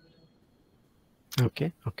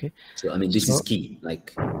 Okay. Okay. So I mean, this is key.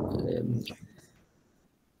 Like,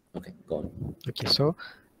 okay, go on. Okay, so.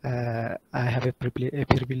 I have a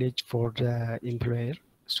privilege for the employer,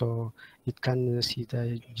 so it can see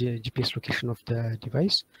the GPS location of the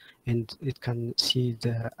device, and it can see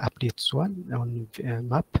the updates one on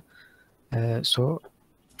map. So,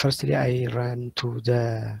 firstly, I ran to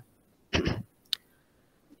the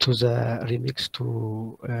Remix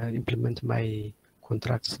to implement my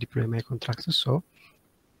contracts, deploy my contracts. So,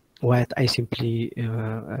 what I simply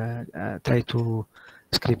try to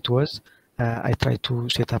script was. I try to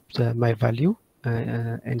set up my value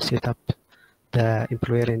and set up the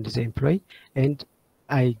employer and the employee, and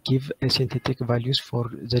I give a synthetic values for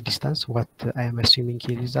the distance. What I am assuming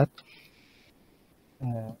here is that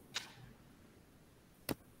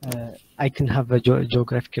I can have a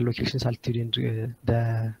geographical locations, altitude and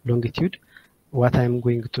the longitude. What I'm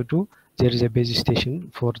going to do, there is a base station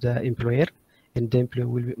for the employer, and the employee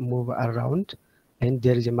will move around. And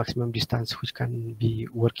there is a maximum distance which can be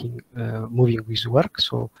moving with work.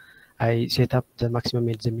 So I set up the maximum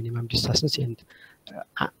and the minimum distances, and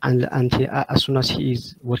as soon as he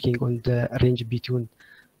is working on the range between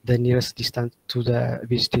the nearest distance to the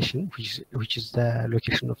base station, which is the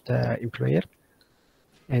location of the employer,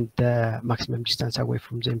 and the maximum distance away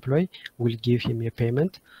from the employee, will give him a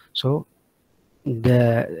payment. So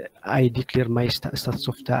I declare my status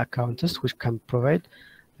of the accounts, which can provide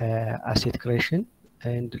asset creation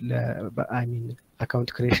and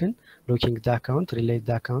account creation, looking the account, relate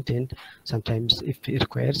the account, and sometimes if it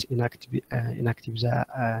requires inactive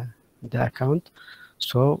the account.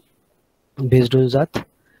 So based on that,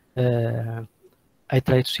 I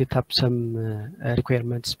try to set up some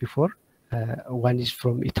requirements before. One is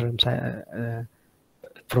from Ethereum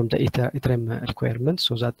from the Ethereum requirements,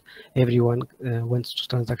 so that everyone wants to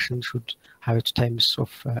transaction should have 2 times of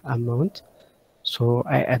amount. So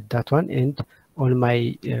I add that one, and on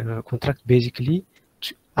my contract, basically,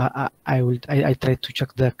 I try to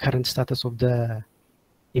check the current status of the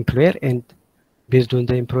employer, and based on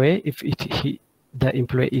the employee, if the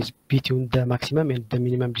employee is between the maximum and the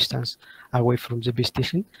minimum distance away from the base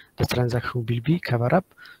station, the transaction will be covered up.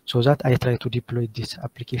 So that I try to deploy this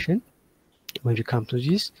application. When we come to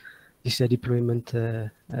this is a deployment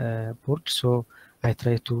board. So I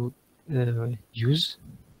try to use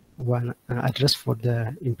one address for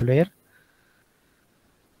the employer.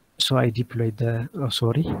 So I deployed the, oh,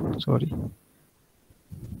 sorry.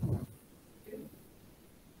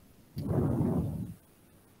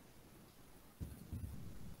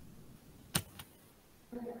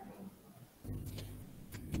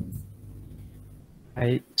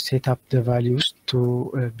 I set up the values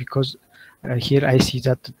to, because here I see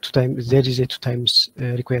that there is a 2 times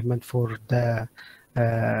requirement for the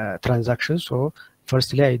transaction. So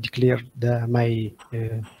firstly, I declare my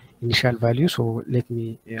initial value. So let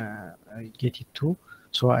me get it to.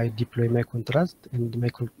 So I deploy my contract, and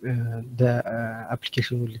the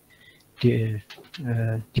application will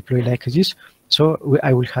deploy like this. So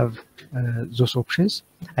I will have those options.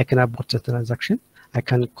 I can abort the transaction. I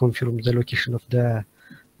can confirm the location of the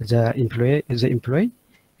employee,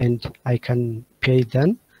 and I can pay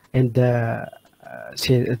them, and the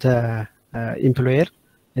employer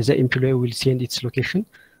will send its location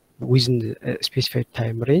within a specified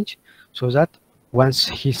time range, so that once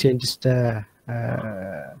he sends the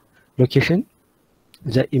location,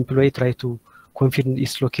 the employee try to confirm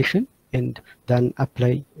its location and then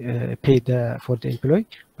apply pay for the employee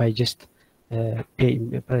by just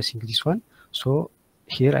pressing this one. So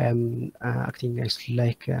here I am acting as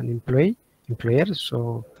like an employer.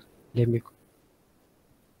 So let me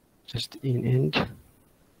just end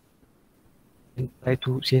and try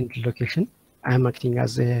to send the location. I'm acting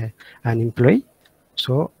as an employee.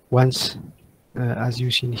 So once, as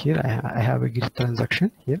you see here, I have a grid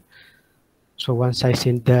transaction here. So once I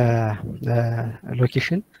send the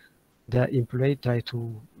location, the employee try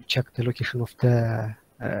to check the location of the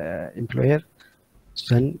employer.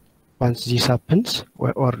 Then once this happens,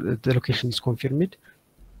 or the location is confirmed,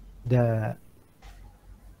 the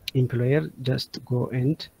employer just go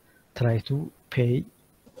and try to pay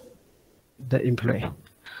the employee.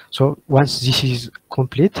 So once this is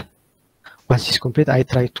complete, I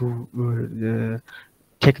try to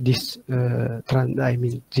take this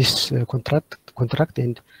contract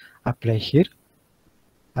and apply here.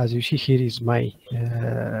 As you see, here is my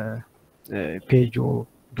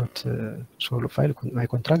page.solo file, my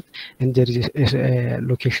contract, and there is a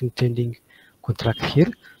location pending contract here.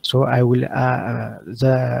 So I will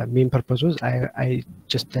the main purpose was I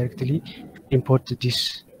just directly import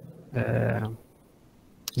this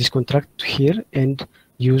contract here and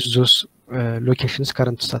use those locations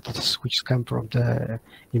current status which come from the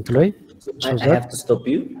employee. So I have to stop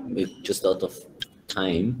you just out of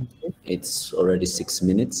time. It's already 6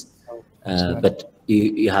 minutes, but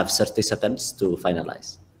you have 30 seconds to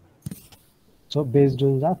finalize. So based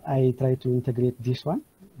on that, I try to integrate this one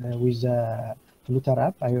with the Flutter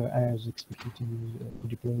app. I was expecting to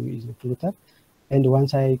deploy with the Flutter, and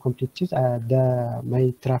once I complete it,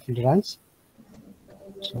 my traffic runs.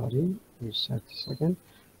 Sorry, 30 seconds.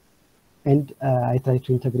 And I try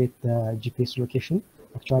to integrate the GPS location.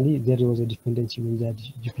 Actually, there was a dependency in the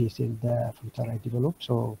GPS and the Flutter I developed,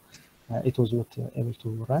 so it was not able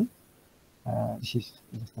to run. This is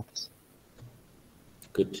the status.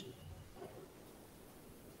 Good.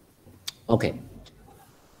 Okay.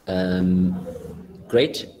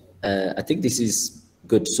 Great. I think this is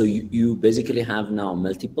good. So you basically have now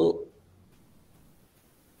multiple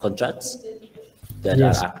contracts that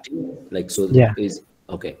Yes. are active. Like, so Yeah.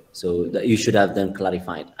 Okay, so you should have then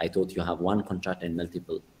clarified. I thought you have one contract and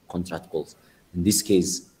multiple contract calls. In this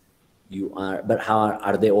case, you are, but how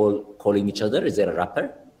are they all calling each other? Is there a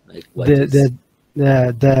wrapper? Like the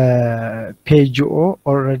PageO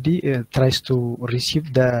already tries to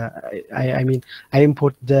receive the, I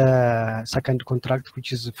import the second contract,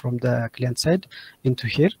 which is from the client side, into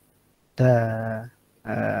here, the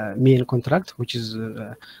main contract, which is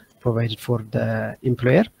provided for the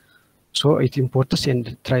employer. So it imports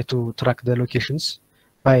and try to track the locations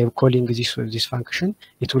by calling this function.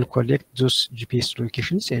 It will collect those GPS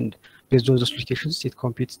locations, and based on those locations, it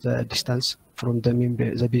computes the distance from the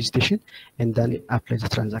base station and then apply the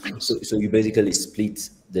transactions. So you basically split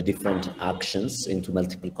the different actions into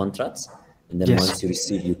multiple contracts, and then Yes. once you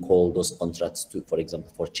receive, you call those contracts to, for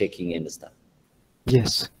example, for checking and stuff.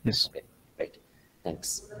 Yes. Yes. Okay, right.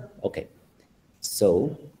 Thanks. Okay.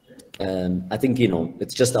 So I think,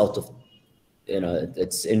 it's just out of,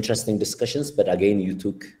 it's interesting discussions, but again, you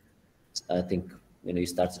took, I think, you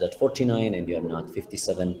started at 49 and you're now at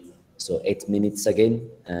 57. So 8 minutes again.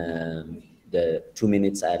 The 2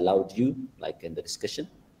 minutes I allowed you, like in the discussion,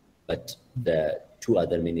 but the 2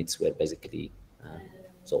 other minutes were basically,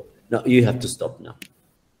 so now you have to stop now.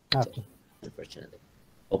 Okay. So, unfortunately.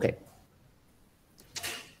 Okay.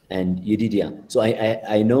 And Yedidia. So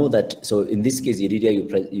I know that, so in this case, Yedidia,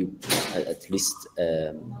 you at least,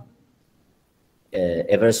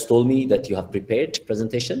 Everest told me that you have prepared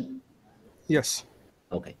presentation. Yes.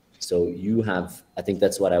 Okay. So you have, I think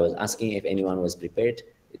that's what I was asking, if anyone was prepared,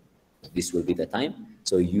 this will be the time.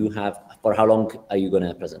 So you have, for how long are you going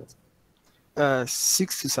to present?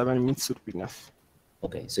 6 to 7 minutes would be enough.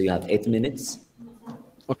 Okay, so you have 8 minutes.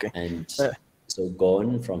 Okay. And so go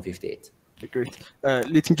on from 58. Great.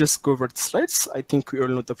 Let me just go over the slides. I think we all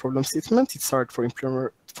know the problem statement. It's hard for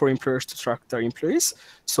employers to track their employees.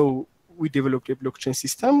 So we developed a blockchain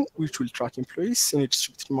system which will track employees in a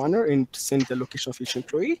distributed manner and send the location of each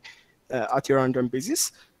employee at a random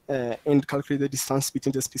basis and calculate the distance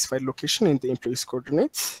between the specified location and the employee's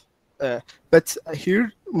coordinates. But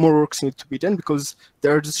here more works need to be done because the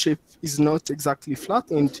Earth shape is not exactly flat,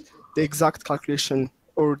 and the exact calculation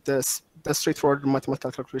or the straightforward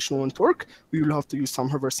mathematical calculation won't work. We will have to use some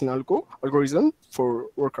reversing algorithm for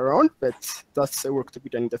workaround, but that's a work to be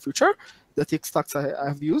done in the future. The tech stacks I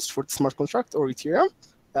have used for the smart contract or Ethereum,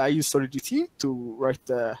 I use Solidity to write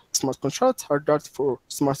the smart contract, Hardart for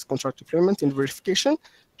smart contract deployment and verification,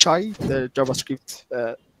 Chai, the JavaScript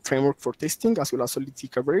framework for testing, as well as Solidity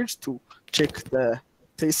coverage to check the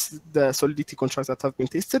Solidity contracts that have been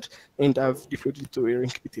tested, and I've deployed it to a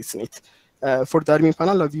Rinkeby testnet. For the admin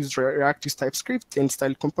panel, I've used React TypeScript and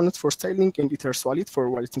style components for styling and Ethers Wallet for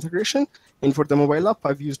wallet integration. And for the mobile app,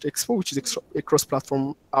 I've used Expo, which is a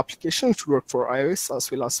cross-platform application which will work for iOS as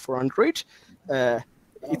well as for Android.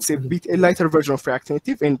 It's a lighter version of React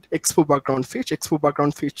Native and Expo background fetch. Expo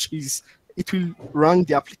background fetch is, it will run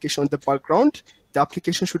the application on the background. The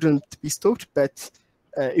application shouldn't be stopped, but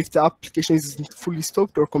if the application is fully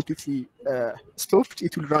stopped or completely stopped,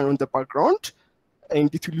 it will run on the background,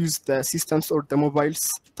 and it will use the systems or the mobile's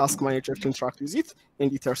task manager to interact with it,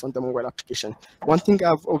 and it turns on the mobile application. One thing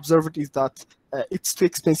I've observed is that it's too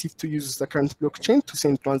expensive to use the current blockchain to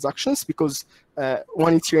send transactions because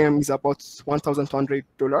one Ethereum is about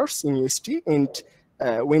 $1,200 in USD, and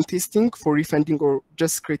when testing for refunding or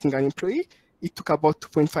just creating an employee, it took about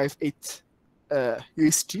 2.58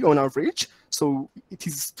 USD on average. So it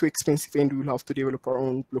is too expensive, and we will have to develop our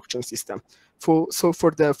own blockchain system. So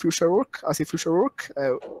for the future work,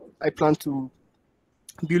 I plan to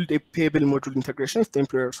build a payable module integration if the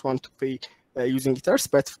employers want to pay using Ethers,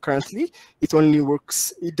 but currently it only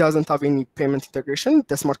works, it doesn't have any payment integration.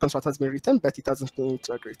 The smart contract has been written, but it hasn't been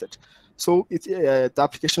integrated. So the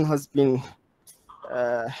application has been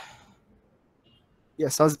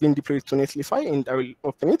has been deployed to Netlify, and I will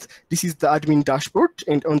open it. This is the admin dashboard,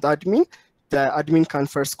 and on the admin can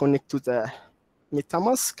first connect to the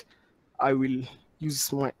MetaMask. I will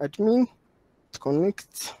use my admin to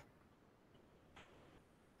connect.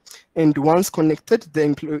 And once connected, the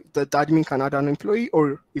admin can add an employee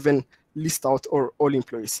or even list out all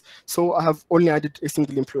employees. So I have only added a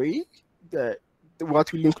single employee.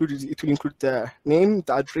 What will include is it will include the name,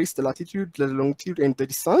 the address, the latitude, the longitude, and the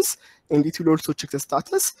distance, and it will also check the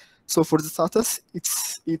status. So for the status,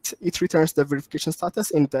 it returns the verification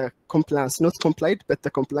status and the compliance, not complied, but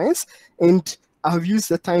the compliance. And I have used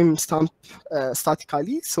the timestamp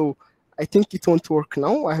statically, so I think it won't work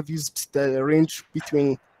now. I have used the range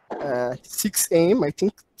between 6 a.m. I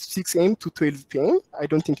think 6 a.m. to 12 p.m. I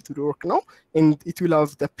don't think it will work now, and it will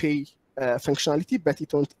have the pay functionality, but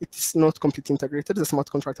it's not completely integrated. The smart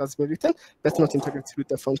contract has been written, but not integrated with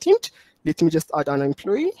the front end. Let me just add an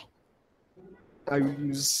employee. I will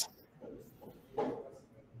use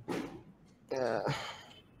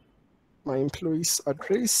my employee's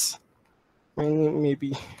address. My name may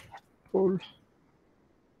be Paul.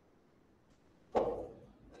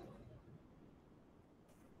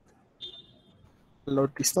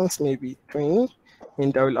 Load distance maybe 20,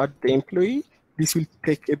 and I will add the employee. This will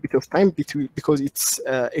take a bit of time because it's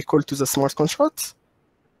equal to the smart contract.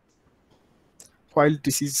 While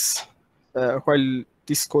this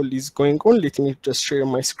call is going on, let me just share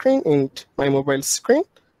my screen and my mobile screen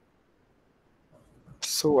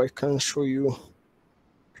so I can show you.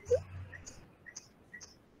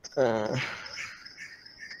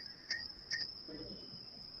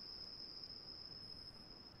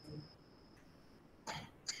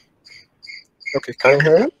 Okay, can you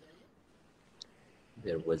hear me?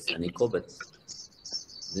 There was an echo, but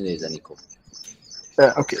there is an echo.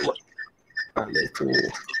 Okay, what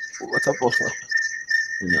about now?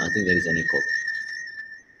 No, I think there is an echo.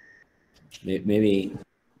 Maybe.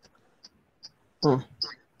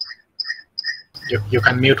 You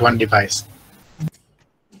can mute one device.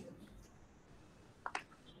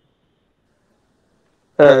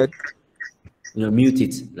 Mute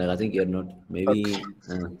it. Like I think you're not. Maybe. Okay.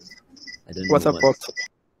 I don't know. What about?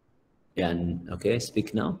 Yeah. Okay.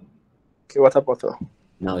 Speak now. Okay. What about?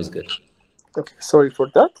 Now is good. Okay. Sorry for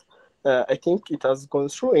that. I think it has gone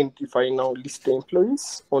through, and if I now list the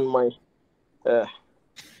employees on my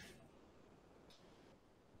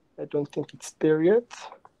I don't think it's there yet.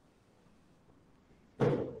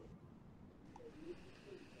 Okay,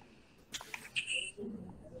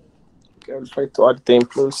 I'll try to add the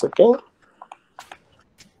employees again.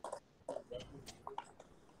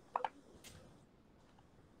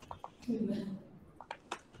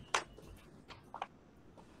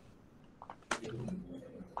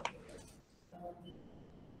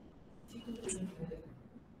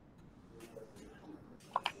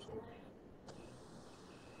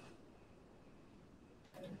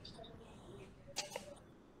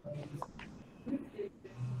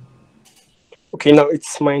 Okay, now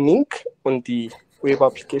it's mining on the web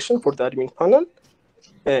application for the admin panel.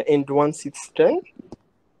 And once it's done,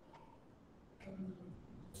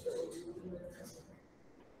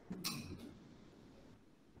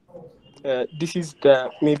 this is the,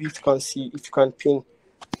 maybe you can see, if you can pin.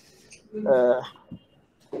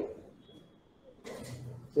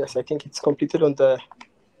 Yes, I think it's completed on the,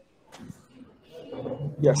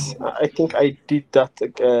 yes, I think I did that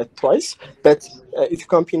twice, but if you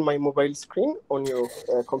can pin my mobile screen on your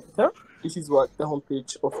computer, this is what the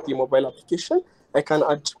homepage of the mobile application. I can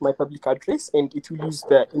add my public address and it will use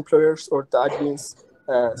the employers or the admins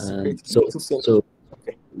secret key to send. So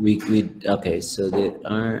okay. Okay, so there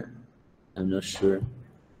are, I'm not sure.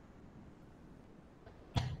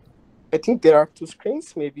 I think there are two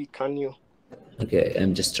screens, maybe can you? Okay,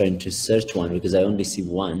 I'm just trying to search one because I only see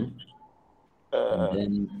one. And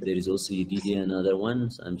then there is also Udidi, another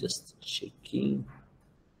one, so I'm just checking.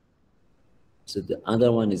 So the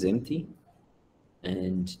other one is empty.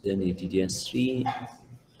 And then Udidi S3.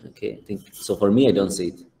 Okay, I think, so for me, I don't see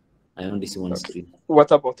it. I only see one screen.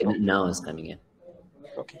 What about now? Now it's coming in.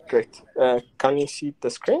 Okay, great. Can you see the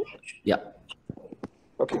screen? Yeah.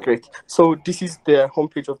 Okay, great. So this is the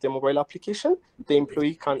homepage of the mobile application. The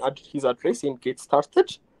employee can add his address and get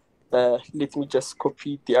started. Let me just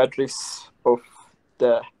copy the address of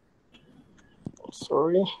the,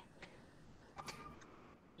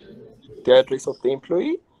 the address of the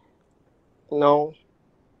employee. Now,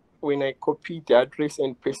 when I copy the address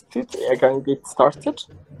and paste it, I can get started.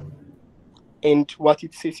 And what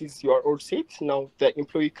it says is you are all set. Now the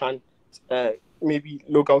employee can maybe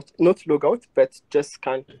log out, not log out, but just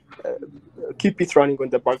can keep it running on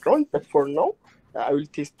the background. But for now, I will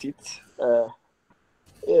test it.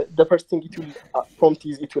 The first thing it will prompt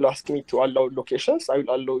is it will ask me to allow locations. I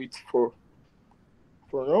will allow it for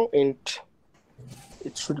now, and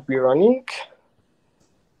it should be running.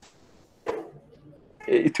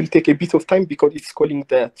 It will take a bit of time because it's calling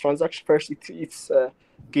the transaction first. It's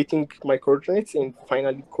getting my coordinates and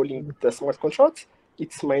finally calling the smart contract.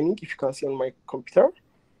 It's mining, if you can see on my computer.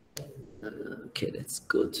 Okay, let's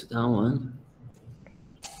go to that one.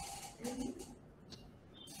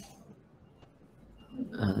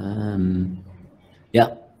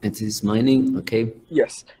 Yeah, it is mining. Okay.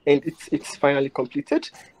 Yes, and it's finally completed.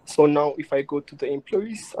 So now if I go to the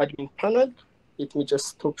employees admin panel, let me just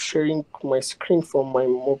stop sharing my screen from my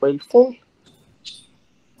mobile phone.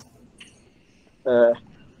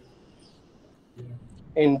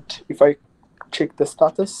 And if I check the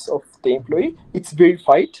status of the employee, it's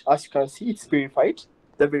verified. As you can see, it's verified.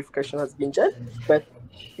 The verification has been done, but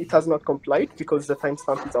it has not complied because the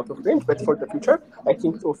timestamp is out of range. But for the future, I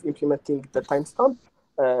think of implementing the timestamp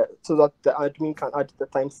so that the admin can add the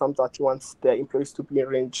timestamp that he wants the employees to be in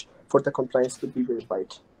range for the compliance to be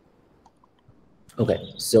verified. Okay,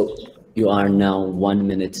 so you are now 1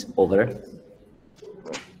 minute over.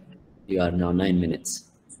 You are now 9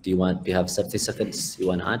 minutes. Do you have 30 seconds you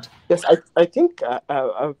want to add? Yes, I think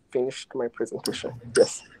I've finished my presentation.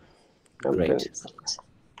 Yes. Great.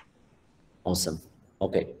 Awesome.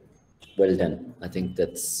 Okay, well done. I think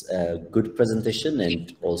that's a good presentation,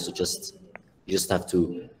 and also you just have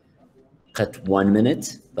to cut 1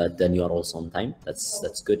 minute, but then you are also on time.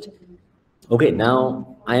 That's good. Okay,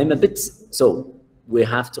 now I am a bit, so we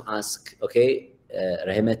have to ask, okay,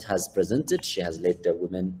 Rahimat has presented, she has led the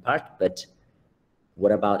women part, but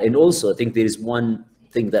what about, and also I think there is one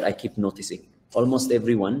thing that I keep noticing, almost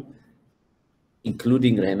everyone,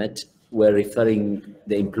 including Rahimat, were referring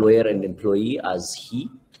the employer and employee as he.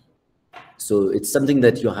 So it's something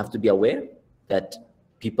that you have to be aware that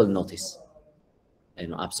people notice,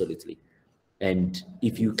 absolutely. And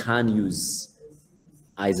if you can use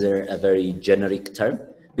either a very generic term,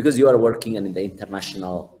 because you are working in the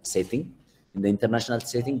international setting. In the international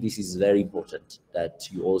setting, this is very important that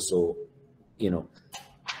you also,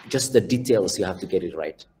 just the details, you have to get it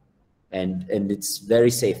right. And it's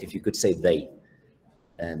very safe if you could say they.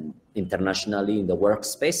 Internationally in the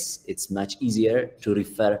workspace, it's much easier to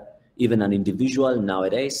refer even an individual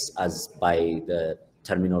nowadays as by the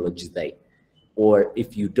terminology they. Or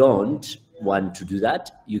if you don't want to do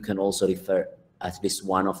that, you can also refer at least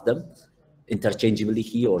one of them interchangeably,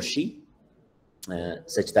 he or she,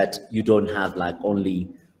 such that you don't have like only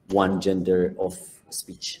one gender of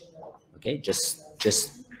speech. Okay,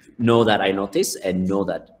 just know that I notice, and know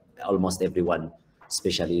that almost everyone,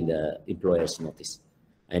 especially the employers, notice.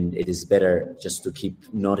 And it is better just to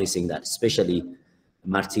keep noticing that, especially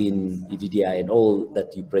Martin, EDDI, and all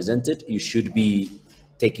that you presented, you should be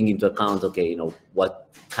taking into account, okay, you know, what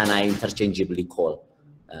can I interchangeably call?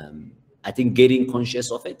 I think getting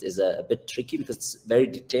conscious of it is a bit tricky because it's very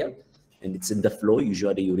detailed and it's in the flow.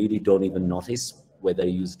 Usually you really don't even notice whether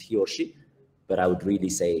you used he or she, but I would really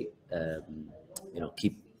say, you know,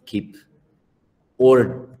 keep,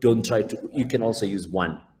 or don't try to, you can also use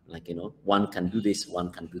one, like, you know, one can do this,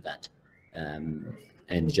 one can do that,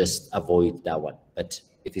 and just avoid that one. But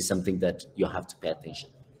it is something that you have to pay attention.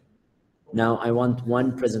 Now I want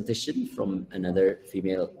one presentation from another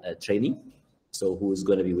female trainee. So who is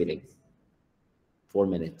going to be willing? 4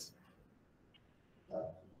 minutes.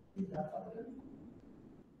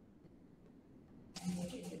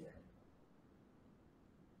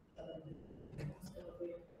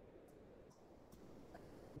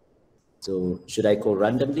 So should I call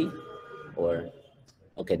randomly or?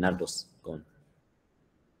 Okay, Nardos, go on.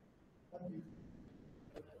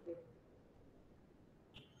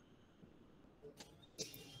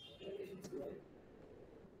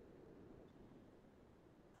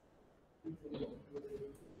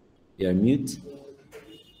 You're mute.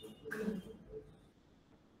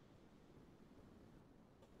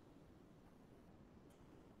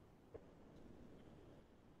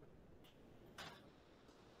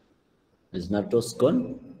 Is Nardos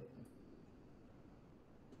gone?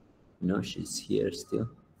 No, she's here still.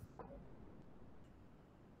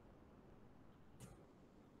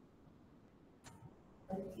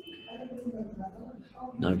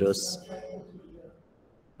 Nardos.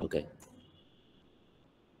 Okay.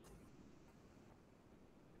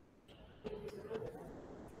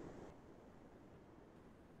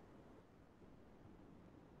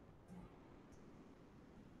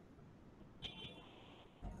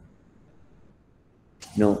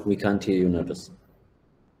 No, we can't hear you, Nardos.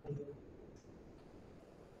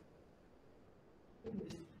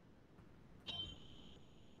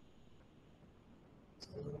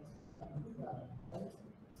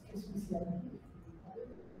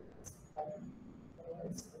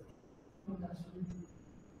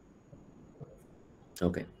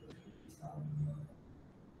 Okay.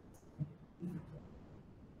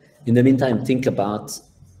 In the meantime, think about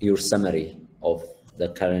your summary of the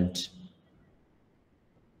current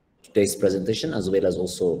today's presentation, as well as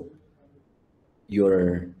also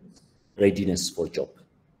your readiness for job.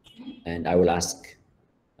 And I will ask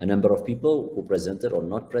a number of people who presented or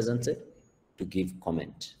not presented to give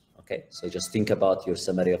comment. Okay, so just think about your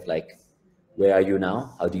summary of like, where are you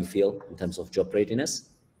now? How do you feel in terms of job readiness,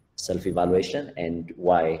 self-evaluation, and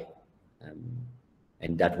why?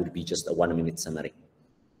 And that would be just a 1 minute summary.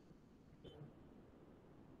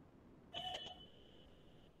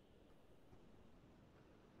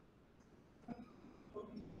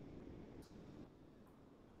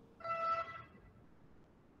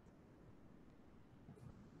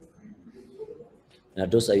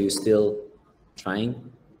 Nardos, are you still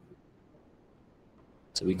trying?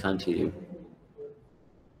 So we can't hear you.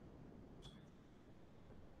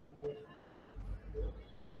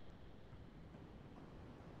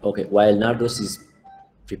 Okay, while Nardos is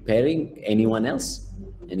preparing, anyone else?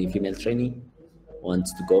 Any female trainee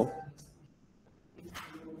wants to go?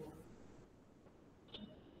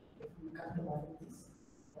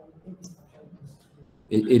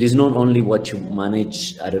 It is not only what you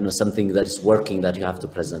manage, I don't know, something that is working that you have to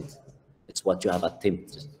present. It's what you have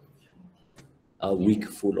attempted. A week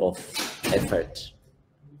full of effort.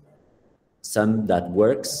 Some that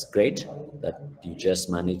works great, that you just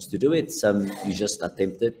managed to do it. Some you just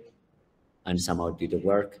attempted and somehow didn't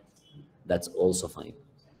work. That's also fine.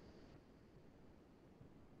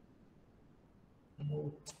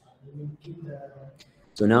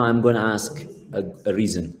 So now I'm going to ask a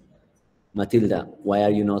reason. Matilda, why are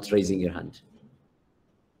you not raising your hand?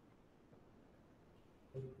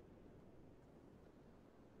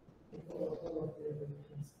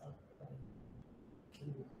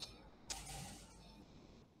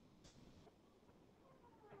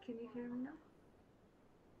 Can you hear me now?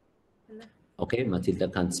 Hello? Okay, Matilda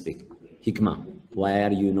can't speak. Hikma, why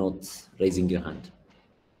are you not raising your hand?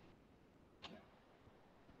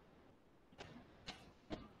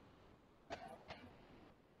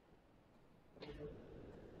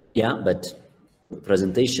 Yeah, but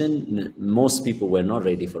presentation, most people were not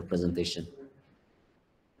ready for presentation.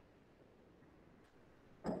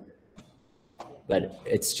 But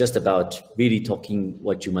it's just about really talking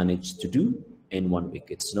what you managed to do in 1 week.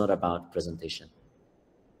 It's not about presentation.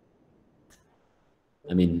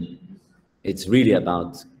 I mean, it's really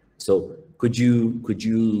about, so could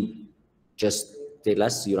you just tell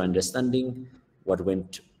us your understanding, what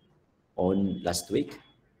went on last week,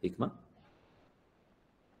 Hikma?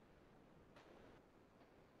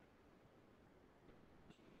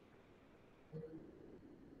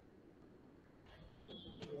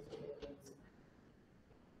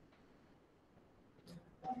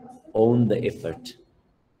 Own the effort.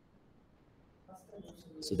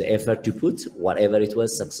 So the effort you put, whatever it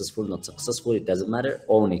was, successful, not successful, it doesn't matter,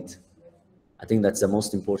 own it. I think that's the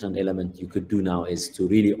most important element you could do now, is to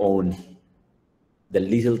really own the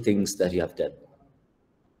little things that you have done.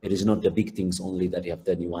 It is not the big things only that you have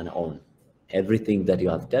done, you want to own. Everything that you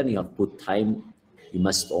have done, you have put time, you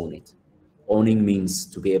must own it. Owning means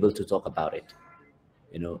to be able to talk about it.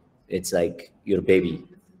 You know, it's like your baby.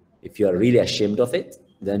 If you are really ashamed of it,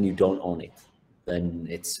 then you don't own it. Then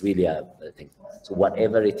it's really a thing. So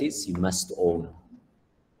whatever it is, you must own.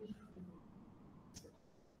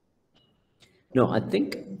 No, I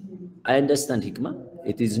think I understand, Hikma.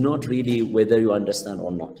 It is not really whether you understand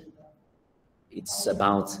or not. It's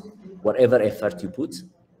about whatever effort you put,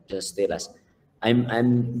 just tell us.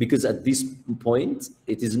 Because at this point,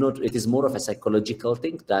 it is more of a psychological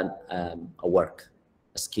thing than a work,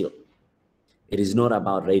 a skill. It is not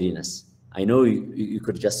about readiness. I know you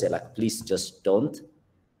could just say like, please just don't,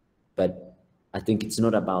 but I think it's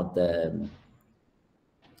not about the,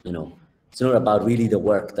 you know, it's not about really the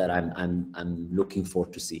work that I'm looking for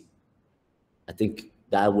to see. I think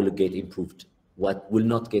that will get improved. What will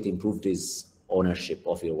not get improved is ownership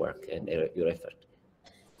of your work and your effort.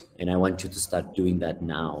 And I want you to start doing that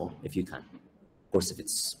now, if you can. Of course, if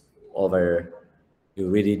it's over, you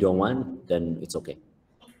really don't want, then it's okay.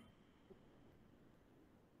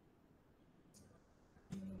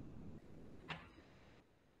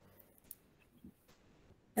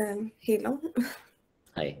 Hello.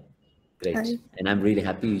 Hi. Great. Hi. And I'm really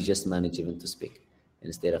happy you just managed even to speak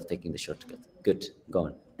instead of taking the shortcut. Good. Go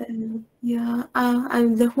on. Yeah,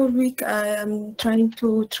 the whole week I am trying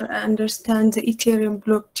to understand the Ethereum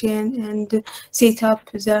blockchain and set up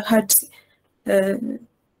the hard,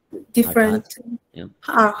 different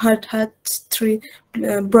hard hat tree,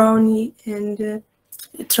 brownie, and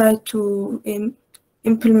try to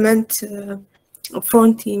implement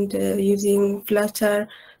front end using Flutter,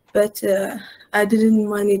 but I didn't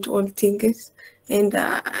manage all things, and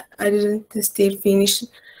I didn't still finish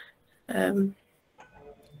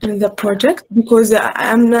the project because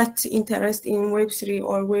I'm not interested in Web3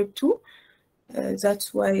 or Web2.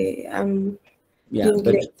 That's why I'm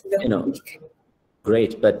but you know,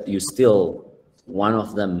 great, but you still, one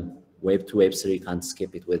of them, Web2, Web3, can't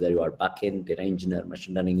skip it, whether you are backend, data engineer,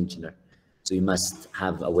 machine learning engineer. So you must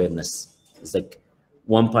have awareness. It's like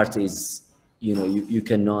one part is, you know, you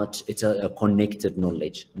cannot, it's a connected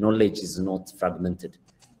knowledge. Knowledge is not fragmented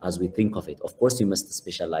as we think of it. Of course, you must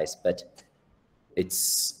specialize, but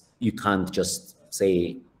you can't just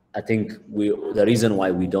say, I think the reason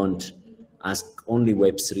why we don't ask only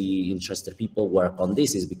Web3 interested people work on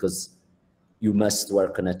this is because you must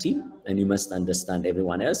work on a team and you must understand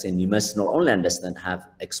everyone else, and you must not only understand, have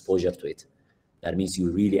exposure to it. That means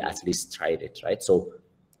you really at least tried it, right? So,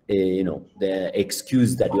 you know, the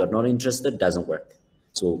excuse that you are not interested doesn't work.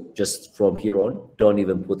 So just from here on, don't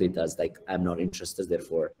even put it as like, I'm not interested,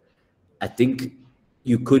 therefore. I think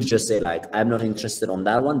you could just say like, I'm not interested on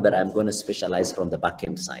that one, but I'm going to specialize from the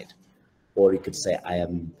backend side. Or you could say, I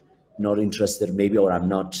am not interested maybe, or I'm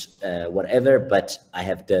not whatever, but I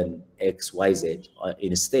have done X, Y, Z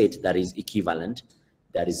in a state that is equivalent.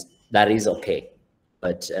 That is okay.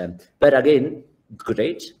 But again,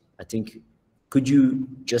 great. I think, could you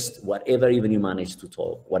just, whatever even you manage to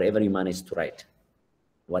talk, whatever you manage to write,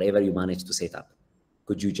 whatever you manage to set up,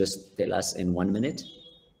 could you just tell us in 1 minute?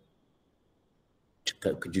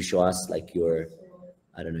 Could you show us like your,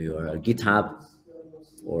 I don't know, your GitHub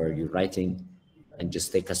or your writing, and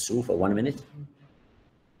just take us through for 1 minute?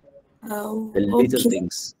 The little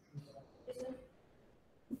things.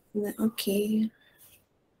 Okay.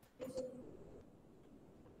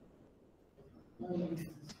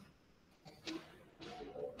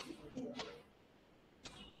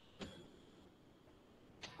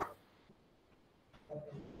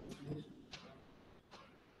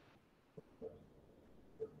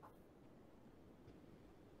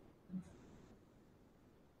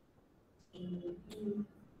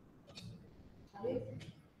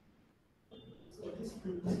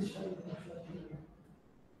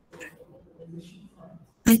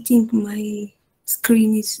 I think my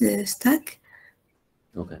screen is stuck.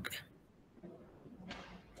 Okay.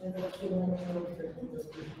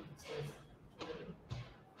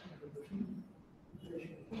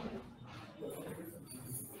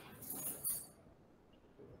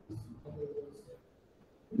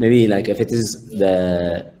 Maybe like if it is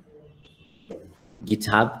the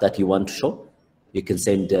GitHub that you want to show, you can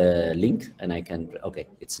send a link and I can, okay,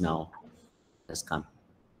 it's now, has come.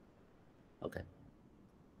 Okay.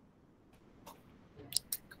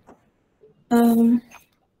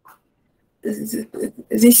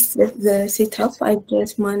 This is the setup I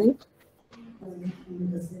just managed.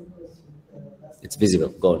 It's visible,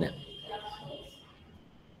 go now.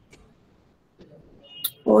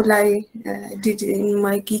 All I did in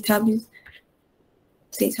my GitHub is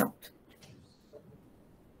setup.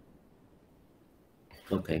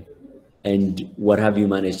 Okay. And what have you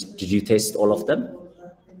managed? Did you test all of them?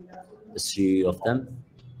 The 3 of them?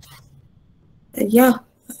 Yeah,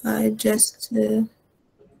 I just the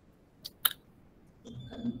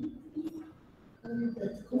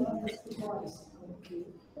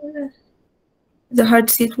hard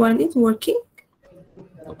seat one is working.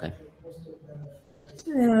 Okay.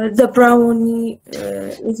 The brownie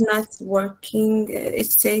is not working.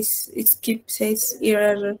 It says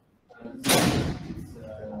error.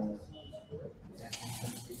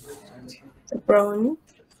 The brownie.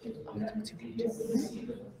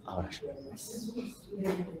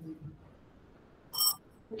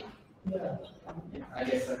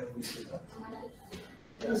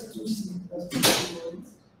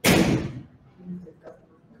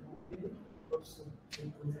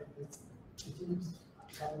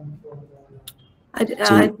 I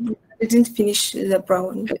didn't finish the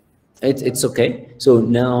brownie. It's okay. So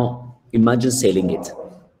now imagine selling it.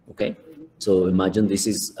 Okay. So imagine this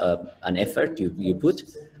is an effort you put.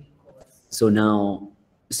 So now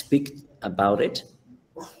speak about it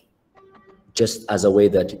just as a way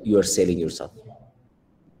that you are selling yourself.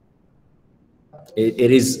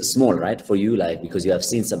 It is small, right, for you, like, because you have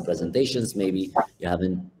seen some presentations, maybe you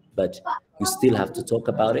haven't, but you still have to talk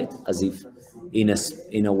about it as if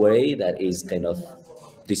in a way that is kind of,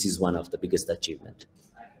 this is one of the biggest achievement.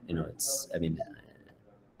 You know, it's, I mean,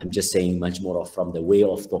 I'm just saying much more from the way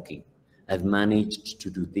of talking. I've managed to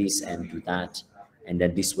do this and do that, and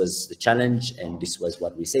then this was the challenge, and this was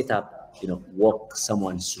what we set up. You know, walk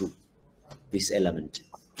someone through this element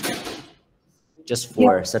just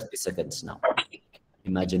for 30 seconds now.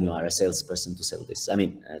 Imagine you are a salesperson to sell this. I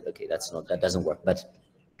mean, okay, that doesn't work, but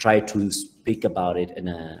try to speak about it in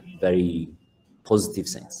a very positive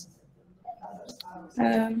sense.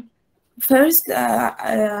 First,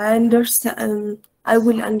 I understand. I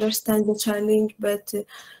will understand the challenge, but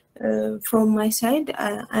from my side,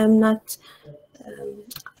 I'm not.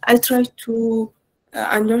 I try to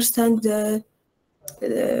understand the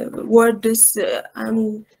words.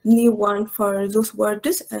 I'm new one for those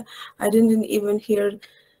words. I didn't even hear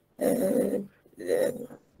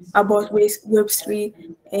about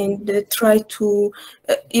Web3, and try to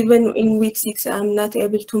even in week 6, I'm not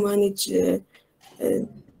able to manage.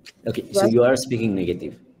 Okay, so you are speaking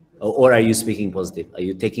negative, or are you speaking positive? Are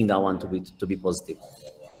you taking that one to be positive?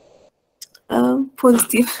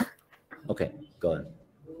 Positive. Okay, go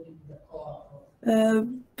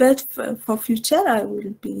on. But for future, I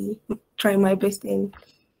will be try my best in.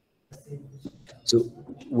 So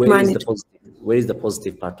where is the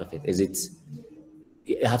positive part of it? Is it,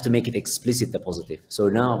 you have to make it explicit, the positive. So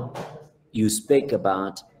now you speak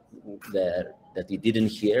about that you didn't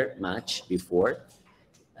hear much before,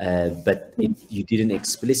 but you didn't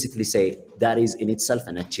explicitly say that is in itself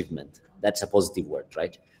an achievement. That's a positive word,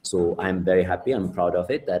 right? So I'm very happy, I'm proud of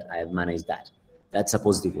it that I have managed that. That's a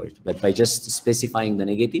positive word. But by just specifying the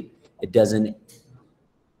negative, it doesn't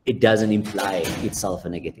imply itself a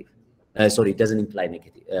negative. Sorry, it doesn't imply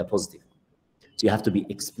negative, positive. So you have to be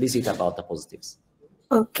explicit about the positives.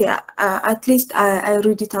 Okay, at least I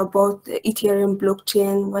read it about Ethereum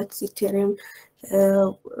blockchain. What's Ethereum?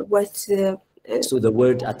 So the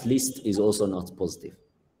word "at least" is also not positive.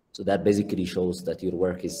 So that basically shows that your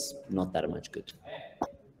work is not that much good.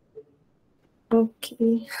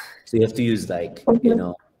 Okay. So you have to use like, you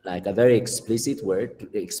know, like a very explicit word,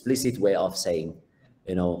 explicit way of saying,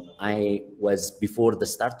 you know, I was, before the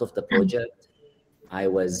start of the project, I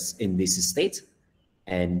was in this state,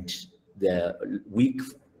 and the week,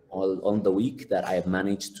 on the week that I have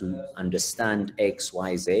managed to understand X,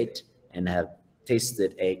 Y, Z, and have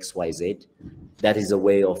tested X, Y, Z, that is a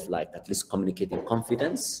way of like at least communicating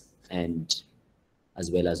confidence, and as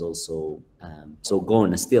well as also, so go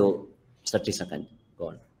on, still 30 seconds,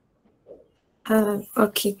 go on.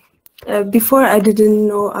 Okay. Before I didn't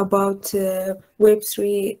know about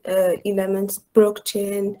Web3 elements,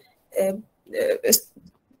 blockchain.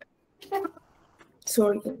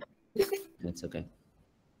 Sorry. That's okay.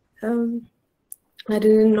 I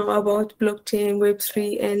didn't know about blockchain,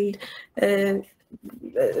 Web3, and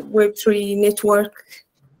Web3 network,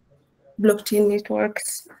 blockchain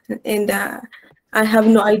networks, and I have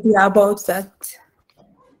no idea about that.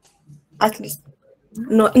 At least,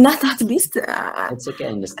 no, not at least. It's okay, I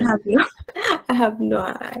understand. I have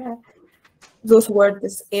no those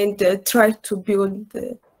words, and try to build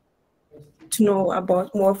to know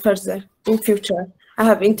about more further in future. I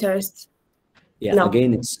have interest. Yeah, No.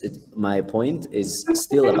 again, my point is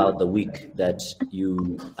still about the week that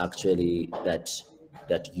you actually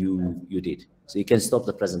that you did. So you can stop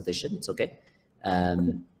the presentation. It's okay.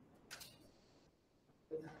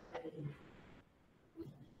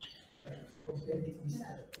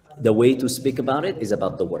 The way to speak about it is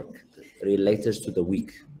about the work related to the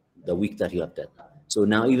week that you have done. So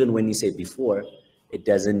now, even when you say before, it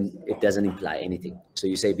doesn't imply anything. So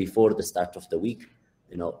you say before the start of the week,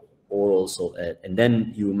 you know, or also, and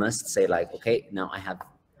then you must say like, okay, now I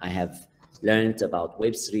have learned about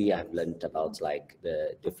Web3. I've learned about like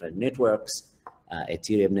the different networks,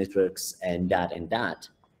 Ethereum networks, and that,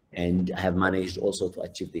 and I have managed also to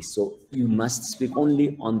achieve this. So you must speak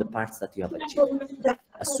only on the parts that you have achieved.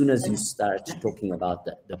 As soon as you start talking about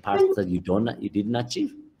the parts that you didn't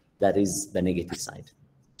achieve, that is the negative side.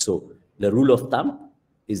 So the rule of thumb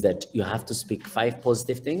is that you have to speak 5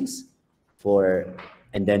 positive things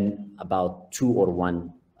and then about 2 or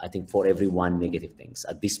 1, I think, for every 1 negative things.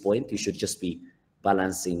 At this point, you should just be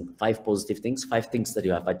balancing 5 positive things, 5 things that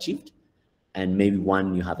you have achieved, and maybe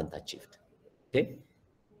 1 you haven't achieved. Okay?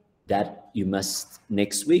 That you must,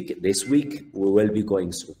 this week, we will be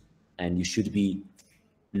going through, and you should be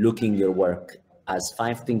looking your work as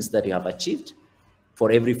 5 things that you have achieved.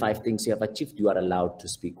 For every 5 things you have achieved, you are allowed to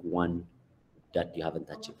speak 1 that you haven't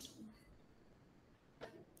achieved.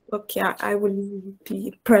 Okay, I will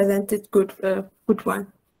be presented good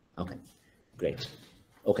one. Okay, great.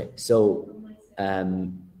 Okay, so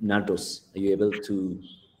Nardos, are you able to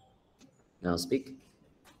now speak?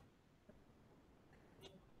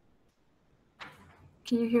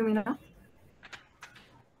 Can you hear me now?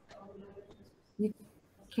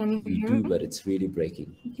 Can you hear do, me? but it's really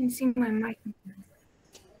breaking. You can see my mic.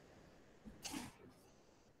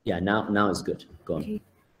 Yeah, now it's good. Go on. Okay.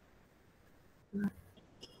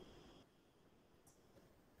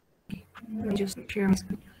 Let me just share my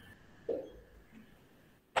screen.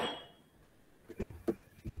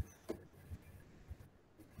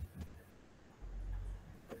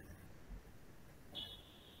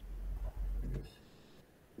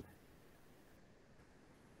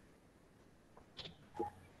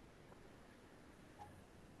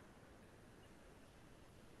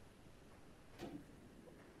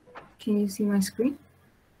 Can you see my screen?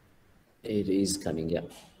 It is coming, yeah.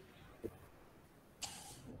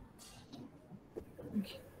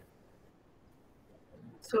 Okay.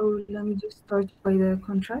 So let me just start by the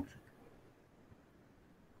contract.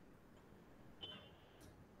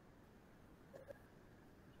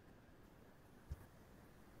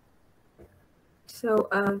 So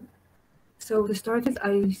to start it,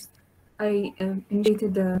 I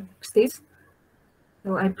initiated the states.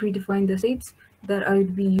 So I predefined the states that I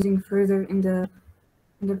would be using further in the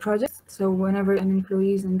project. So whenever an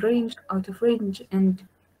employee is in range, out of range, and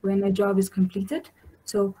when a job is completed.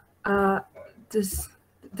 So this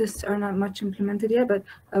are not much implemented yet, but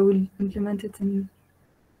I will implement it in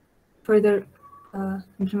further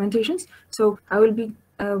implementations. So I will be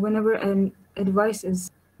whenever a device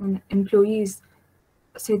is, when employees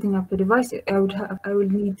setting up a device, I will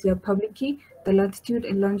need the public key, the latitude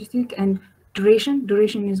and longitude, and duration.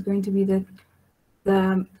 Duration is going to be the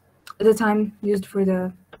time used for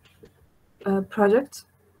the project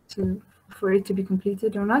for it to be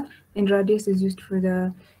completed or not, and radius is used for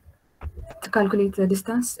to calculate the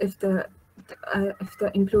distance if the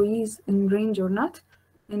employee is in range or not,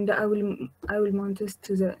 and I will mount this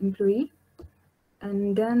to the employee,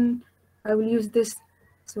 and then I will use this.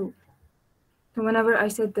 So whenever I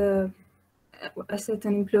set an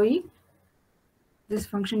employee, this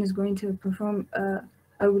function is going to perform.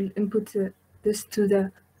 I will input this to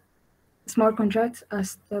the smart contract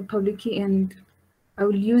as the public key, and I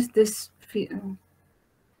will use this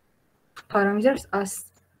parameters as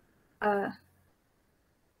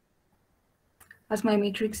my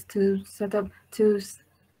matrix to set up to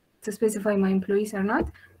specify my employees or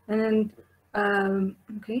not, and then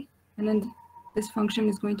okay, and then this function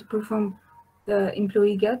is going to perform the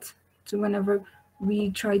employee get. So whenever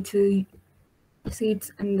we try to see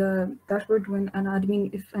it in the dashboard when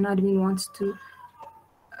if an admin wants to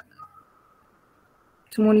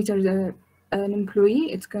monitor an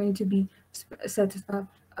employee, it's going to be set up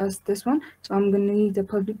as this one. So I'm going to need the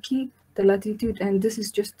public key, the latitude, and this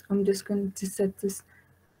is I'm just going to set this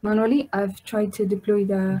manually. I've tried to deploy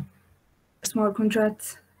the smart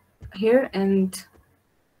contract here, and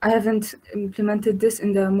I haven't implemented this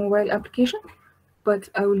in the mobile application, but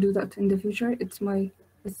I will do that in the future. It's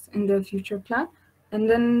in the future plan. And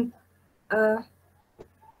then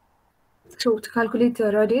so to calculate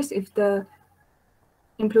the radius, if the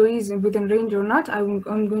employee is within range or not, I'm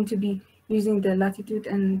going to be using the latitude,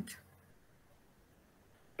 and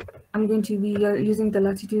I'm going to be using the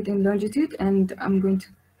latitude and longitude, and I'm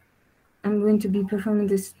going to be performing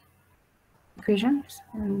this equations.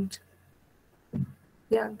 And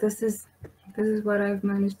yeah, this is what I've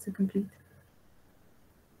managed to complete.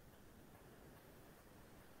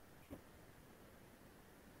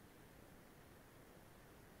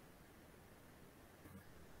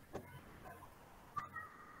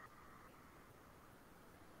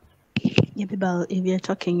 Yeah, Bibal, if you're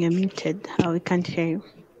talking, you're muted. We can't hear you.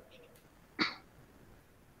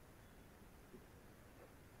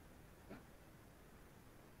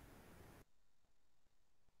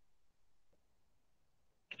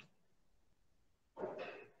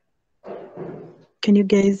 Can you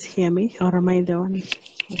guys hear me, or am I the one?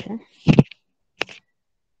 Okay.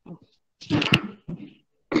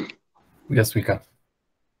 Yes, we can.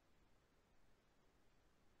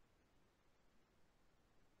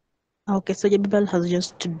 Okay, so Jabibal has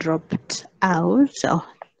just dropped out, so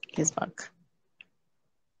he's back.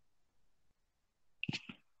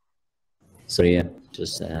 Sorry, yeah,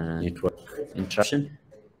 just network interruption.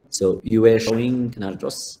 So you were showing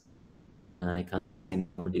Nardos. I can't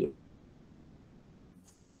hear you.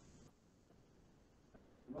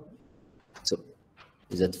 So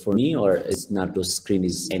is that for me, or is Nardos screen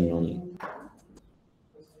is ending only?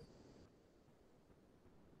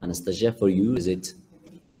 Anastasia, for you, is it?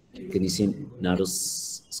 Can you see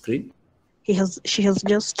Nardos' screen? She has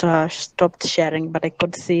just stopped sharing, but I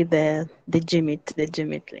could see the Gmeet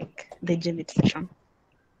link, the Gmeet session.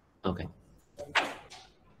 Okay.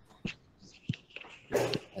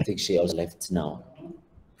 I think she also left now,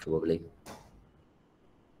 probably.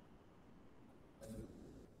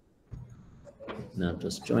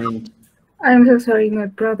 Nardos joined. I'm so sorry, my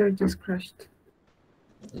brother just crashed.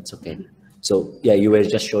 It's okay. So yeah, you were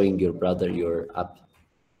just showing your brother your app.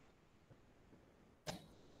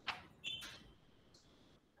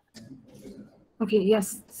 Okay,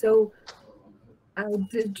 yes. So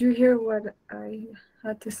did you hear what I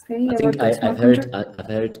had to say? I think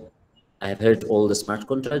I've heard all the smart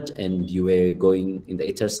contract, and you were going in the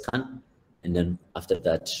Etherscan, and then after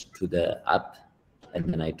that to the app,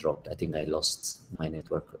 and then I dropped. I think I lost my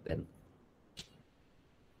network then.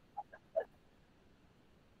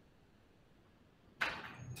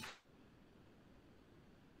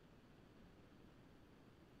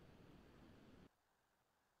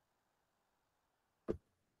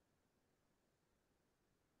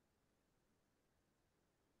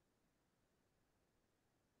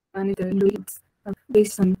 And the leads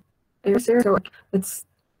based on Airstream, so it's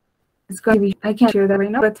going to be, I can't share that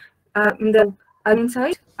right now, but in the admin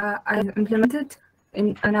side, I've implemented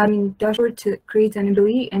an admin dashboard to create an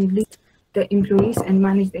employee and list the employees and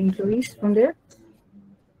manage the employees from there.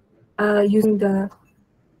 Using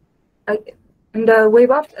in the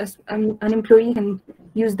web app, an employee can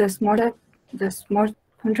use the smart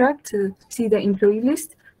contract to see the employee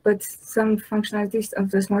list, but some functionalities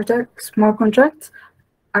of the smart contract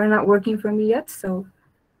are not working for me yet. So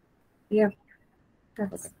yeah,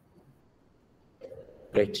 that's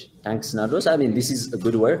great. Thanks, Nardos. I mean, this is a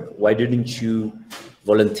good work. Why didn't you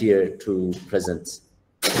volunteer to present?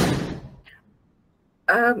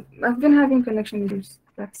 I've been having connection issues.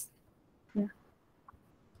 That's yeah.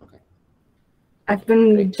 Okay. I've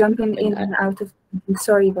been jumping in and out of.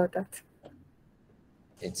 Sorry about that.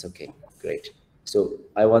 It's okay. Great. So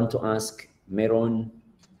I want to ask Meron,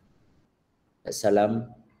 Salam,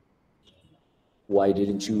 why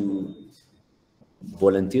didn't you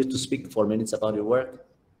volunteer to speak 4 minutes about your work?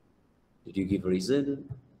 Did you give a reason?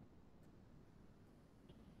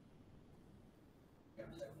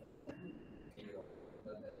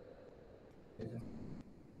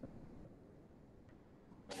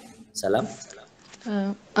 Salam?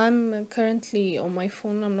 I'm currently on my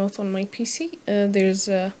phone. I'm not on my PC. There's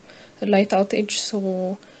a light outage,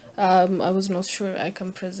 so I was not sure I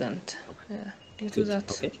can present due to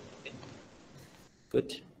that. Okay.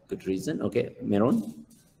 Good reason. Okay, Meron?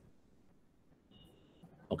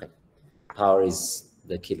 Okay, power is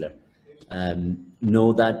the killer.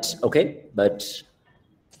 know that, okay, but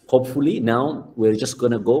hopefully now we're just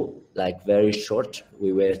gonna go like very short.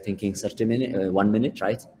 We were thinking 30 minutes, 1 minute,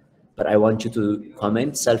 right? But I want you to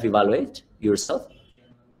comment, self-evaluate yourself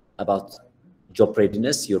about job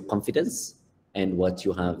readiness, your confidence, and what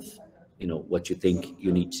you have, you know, what you think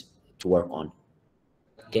you need to work on.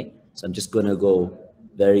 Okay, so I'm just gonna go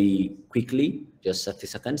very quickly, just 30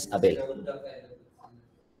 seconds. Abel,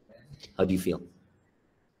 how do you feel?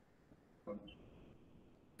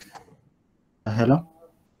 Hello.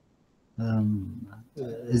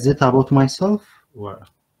 Is it about myself or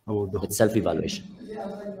about the whole? It's self-evaluation.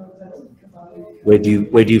 Where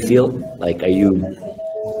do you feel like, are you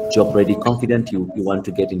job ready, confident? You want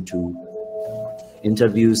to get into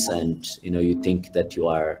interviews, and you know, you think that you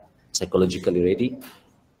are psychologically ready?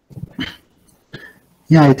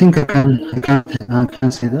 Yeah, I think I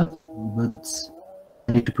can say that, but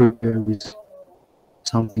I need to prepare with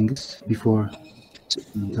some things before.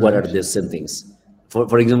 What are the same things?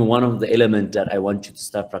 For example, one of the elements that I want you to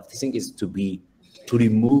start practicing is to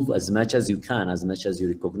remove as much as you can, as much as you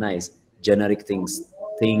recognize generic things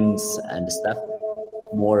and stuff.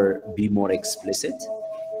 Be more explicit.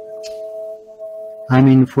 I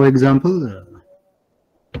mean, for example,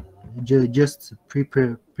 just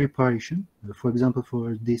preparation. For example,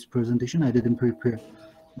 for this presentation, I didn't prepare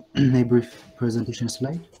a brief presentation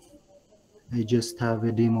slide. I just have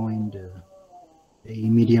a demo and a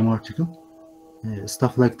Medium article.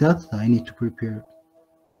 Stuff like that. I need to prepare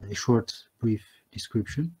a short, brief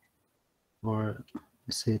description, or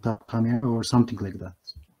set up camera or something like that.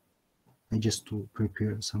 I just to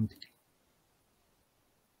prepare something.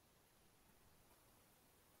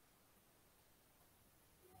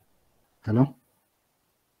 Hello?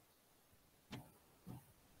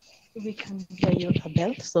 We can hear you,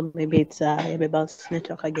 Abel, so maybe it's Abel's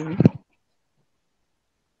network again.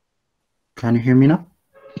 Can you hear me now?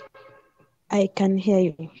 I can hear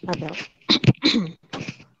you, Abel.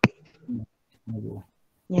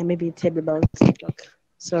 Yeah, maybe it's Abel's network.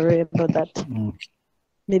 Sorry about that.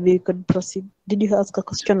 Maybe you could proceed. Did you ask a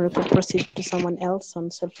question, or could proceed to someone else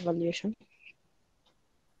on self-evaluation?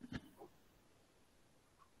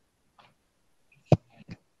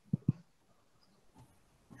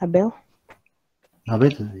 Abel?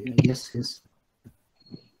 Abel, yes.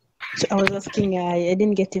 So I was asking, I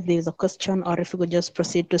didn't get if there's a question or if we could just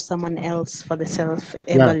proceed to someone else for the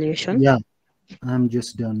self-evaluation. Yeah, I'm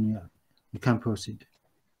just done. Yeah, you can proceed.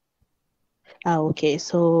 Okay,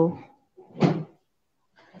 so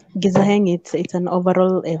Gizaheng, it's an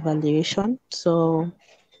overall evaluation. So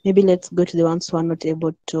maybe let's go to the ones who are not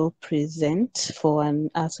able to present for an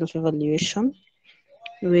self-evaluation.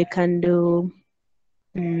 We can do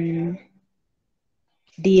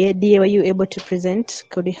DA, were you able to present?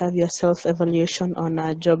 Could you have your self-evaluation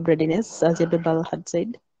on job readiness, as Abel had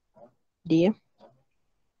said? DA?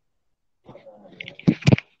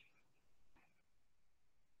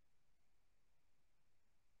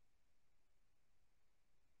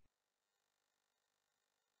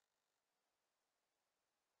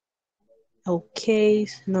 Okay,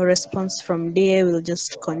 no response from DA. We'll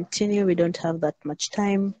just continue. We don't have that much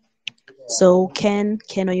time. So Ken,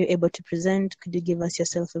 are you able to present? Could you give us your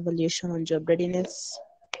self-evaluation on job readiness?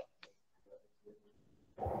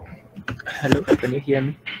 Hello, can you hear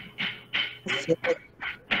me?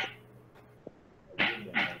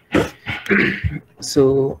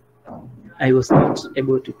 So I was not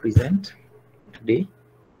able to present today,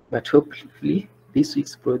 but hopefully this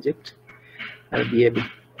week's project I'll be able.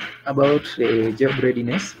 About job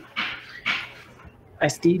readiness, I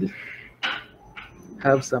still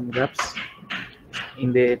have some gaps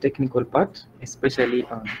in the technical part, especially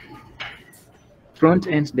on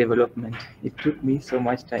front-end development. It took me so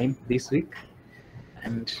much time this week,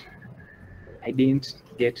 and I didn't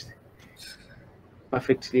get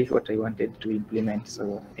perfectly what I wanted to implement,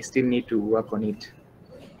 so I still need to work on it.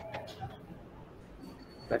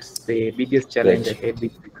 That's the biggest challenge I had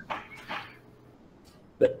this week.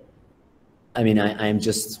 But I mean, I'm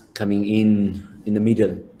just coming in the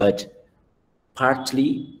middle, but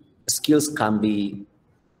partly skills can be,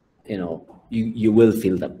 you know, you will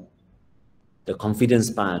feel them. The confidence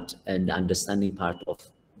part and the understanding part of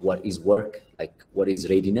what is work, like what is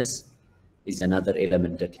readiness, is another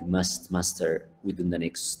element that you must master within the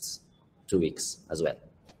next 2 weeks as well.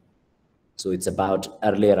 So it's about,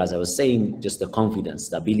 earlier, as I was saying, just the confidence,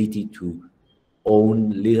 the ability to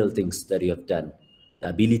own little things that you have done, the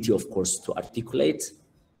ability, of course, to articulate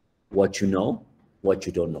what you know, what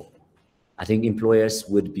you don't know. I think employers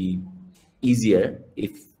would be easier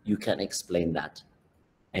if you can explain that.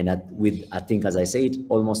 And I think, as I said,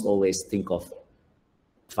 almost always think of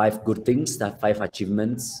 5 good things, that 5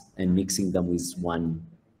 achievements, and mixing them with one,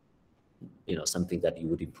 something that you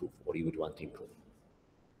would improve or you would want to improve.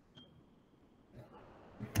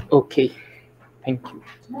 Okay, thank you.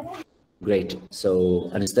 Great. So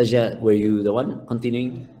Anastasia, were you the one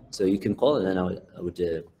continuing? So you can call, and then I would.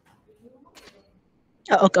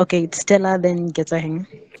 Okay, Stella, then Getahing.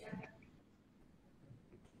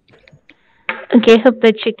 Okay, hope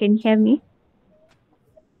that you can hear me.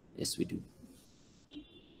 Yes, we do.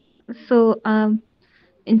 So,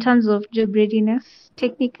 in terms of job readiness,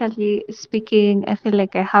 technically speaking, I feel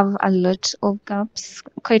like I have a lot of gaps,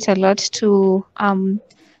 quite a lot to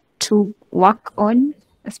work on,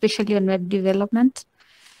 especially on web development.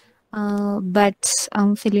 But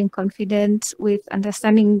I'm feeling confident with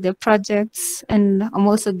understanding the projects, and I'm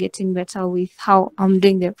also getting better with how I'm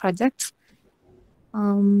doing the projects.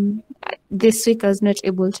 This week I was not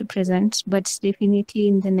able to present, but definitely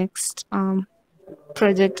in the next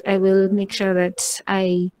project, I will make sure that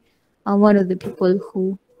I am one of the people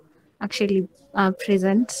who actually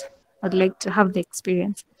present. I'd like to have the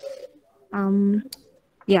experience.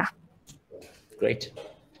 Yeah. Great.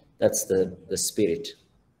 That's the spirit.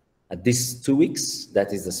 At these 2 weeks,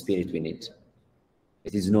 that is the spirit we need.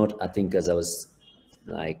 It is not, I think, as I was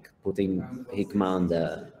like putting Hikma on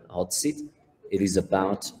the hot seat, it is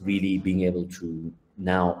about really being able to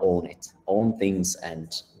now own things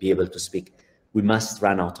and be able to speak. We must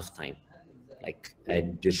run out of time.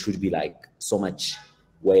 And there should be like so much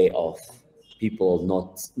way of people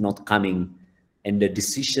not coming, and the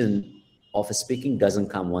decision of speaking doesn't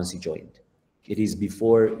come once you joined. It is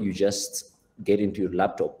before you just get into your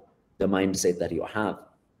laptop. The mindset that you have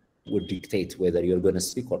would dictate whether you're going to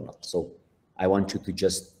speak or not. So I want you to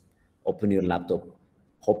just open your laptop,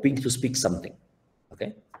 hoping to speak something.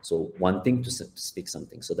 Okay, so wanting to speak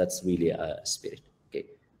something. So that's really a spirit. Okay,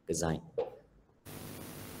 design.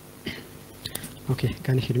 Okay,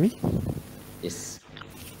 can you hear me? Yes.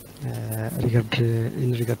 In regard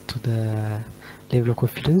to the level of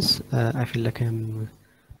confidence, I feel like I'm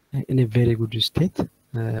in a very good state,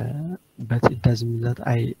 but it doesn't mean that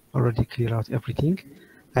I already clear out everything.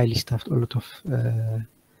 I list out a lot of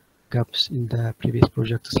gaps in the previous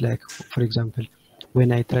projects. Like, for example,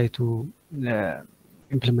 when I try to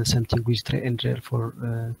implement something with try and rail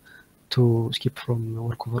for to skip from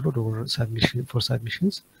work overload or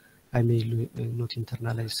submissions, I may not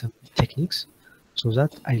internalize some techniques, so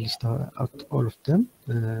that I list out all of them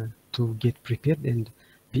to get prepared and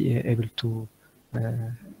be able to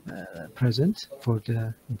present for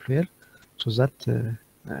the employer, so that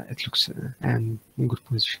it looks I'm in good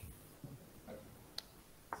position.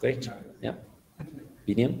 Great. Yeah.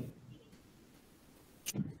 Biniam?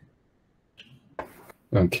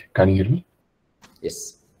 Okay. Can you hear me?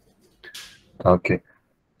 Yes. Okay.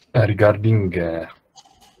 Regarding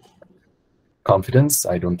confidence,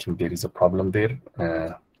 I don't think there is a problem there.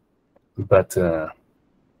 But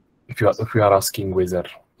if you are asking whether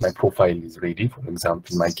my profile is ready, for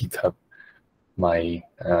example, my GitHub, my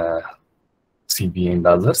CV and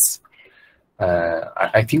others,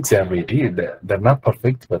 I think they are ready. They're not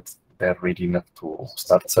perfect, but they're ready enough to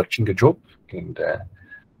start searching a job and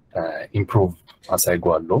improve as I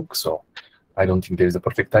go along. So I don't think there is a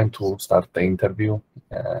perfect time to start the interview.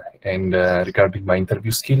 And regarding my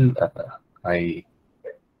interview skill,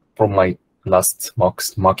 from my last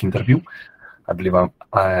mock interview, I believe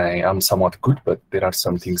I am somewhat good, but there are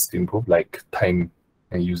some things to improve, like time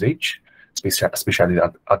usage, especially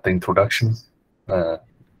at the introduction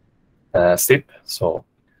step. So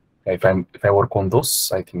if I work on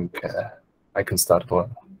those, I think I can start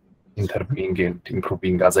interviewing and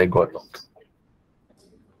improving as I go along.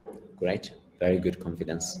 Great, very good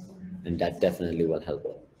confidence, and that definitely will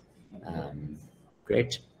help.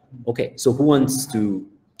 Great. Okay, so who wants to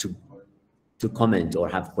comment or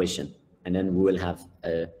have question, and then we will have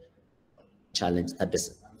a challenge at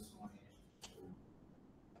this.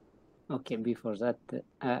 Okay, before that,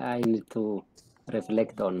 I need to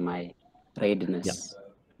reflect on my readiness. Yeah.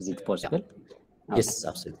 Is it possible? Yeah. Okay. Yes,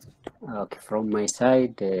 absolutely. Okay, from my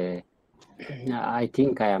side, I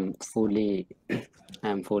think I am fully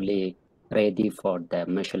ready for the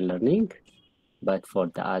machine learning, but for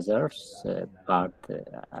the others part,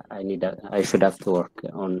 I should have to work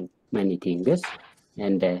on many things,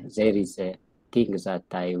 and there is things that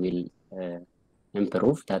I will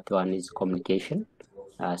improve. That one is communication,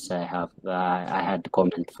 as I had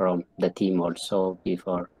comment from the team also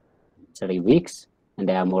before 3 weeks, and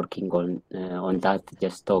I am working on that,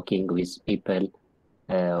 just talking with people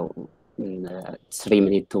 3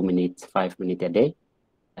 minutes, 2 minutes, 5 minutes a day.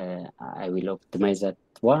 I will optimize that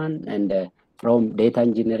one, and from data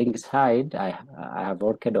engineering side, I have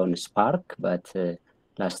worked on Spark, but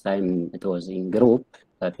last time it was in group.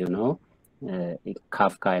 But in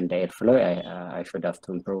Kafka and Airflow, I should have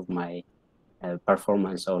to improve my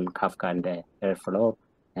performance on Kafka and Airflow.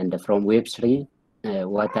 And from Web3,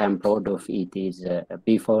 what I'm proud of it is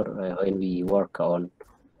before when we work on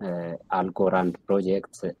Algorand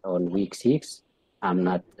projects on week 6, I'm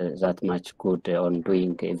not that much good on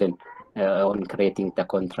doing even on creating the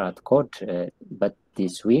contract code. But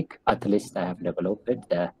this week, at least I have developed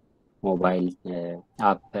the mobile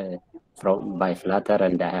app by Flutter,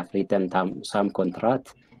 and I have written some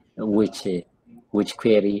contract which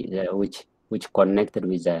query which connected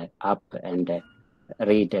with the app and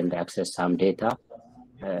read and access some data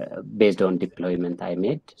based on deployment I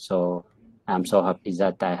made. So I'm so happy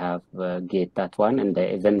that I have get that one. And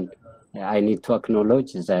even I need to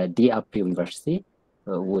acknowledge the DApp University,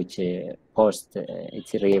 which post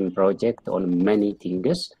Ethereum project on many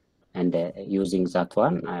things, and using that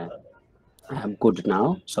one, I'm good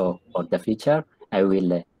now. So for the future, I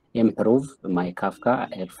will improve my Kafka,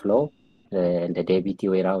 Airflow, and the DBT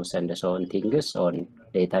warehouse and so on things on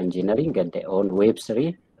data engineering. And on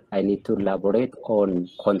Web3, I need to elaborate on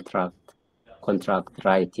contract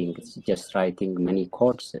writing. It's just writing many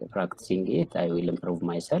codes, practicing it, I will improve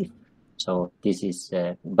myself. So this is,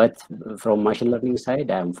 but from machine learning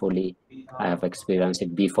side, I have experienced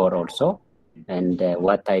it before also. And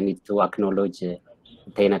what I need to acknowledge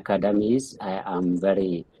 10 Academy is I am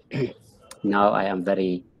very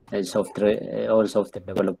on software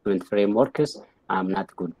development frameworks. I'm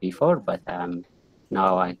not good before, but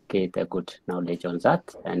now I get a good knowledge on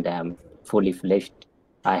that, and I'm fully fledged.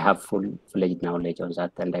 I have full-fledged knowledge on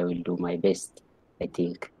that, and I will do my best, I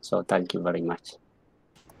think. So thank you very much.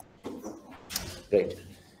 Great.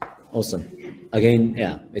 Awesome. Again,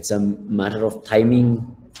 yeah, it's a matter of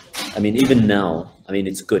timing. I mean, even now, I mean,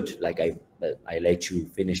 it's good. Like I let you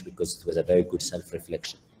finish because it was a very good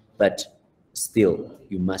self-reflection. But still,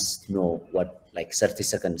 you must know what, like 30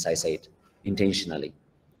 seconds, I said, intentionally.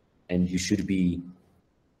 And you should be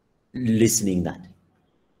listening that.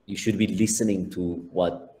 You should be listening to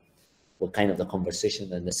what kind of the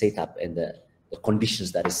conversation and the setup and the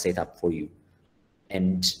conditions that is set up for you.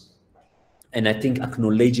 And I think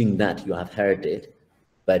acknowledging that you have heard it,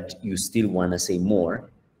 but you still want to say more,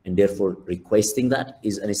 and therefore requesting that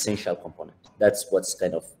is an essential component. That's what's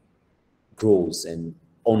kind of grows and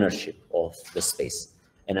ownership of the space.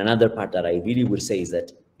 And another part that I really would say is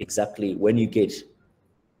that exactly when you get,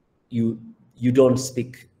 you don't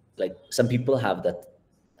speak, like some people have that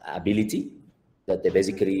ability that they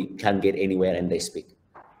basically can't get anywhere and they speak.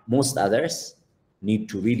 Most others need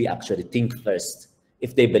to really actually think first.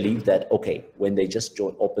 If they believe that, okay, when they just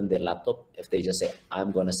open their laptop, if they just say,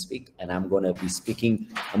 I'm going to speak and I'm going to be speaking,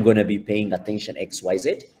 I'm going to be paying attention X, Y,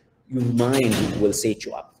 Z, your mind will set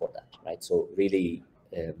you up for that, right? So really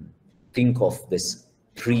think of this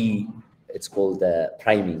it's called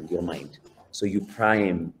priming your mind. So you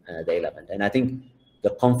prime the element. And I think the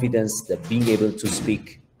confidence, the being able to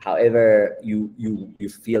speak, however you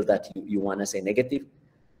feel that you want to say negative,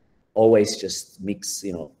 always just mix,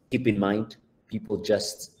 keep in mind, people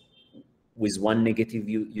just with one negative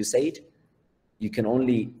you say it, you can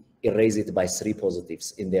only erase it by 3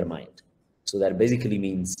 positives in their mind. So that basically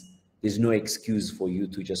means there's no excuse for you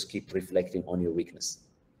to just keep reflecting on your weakness.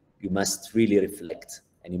 You must really reflect,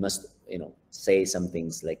 and you must, say some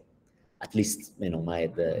things like, at least,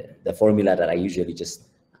 the formula that I usually just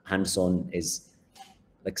hands on is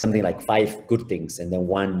like something like 5 good things, and then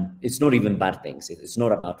 1, it's not even bad things. It's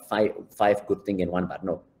not about five good things and 1 bad.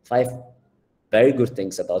 No, 5 very good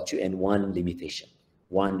things about you and 1 limitation,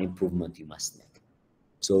 1 improvement you must make.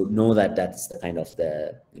 So know that that's the kind of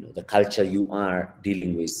the culture you are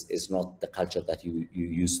dealing with is not the culture that you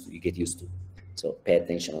get used to. So pay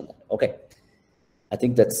attention on that. Okay, I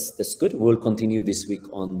think that's good. We'll continue this week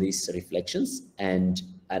on these reflections, and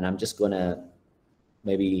I'm just gonna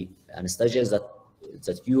maybe Anastasia, is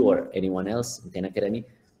that you or anyone else in 10 Academy,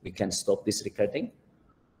 we can stop this recording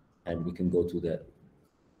and we can go to the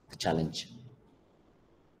challenge.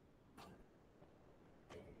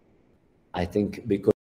 I think because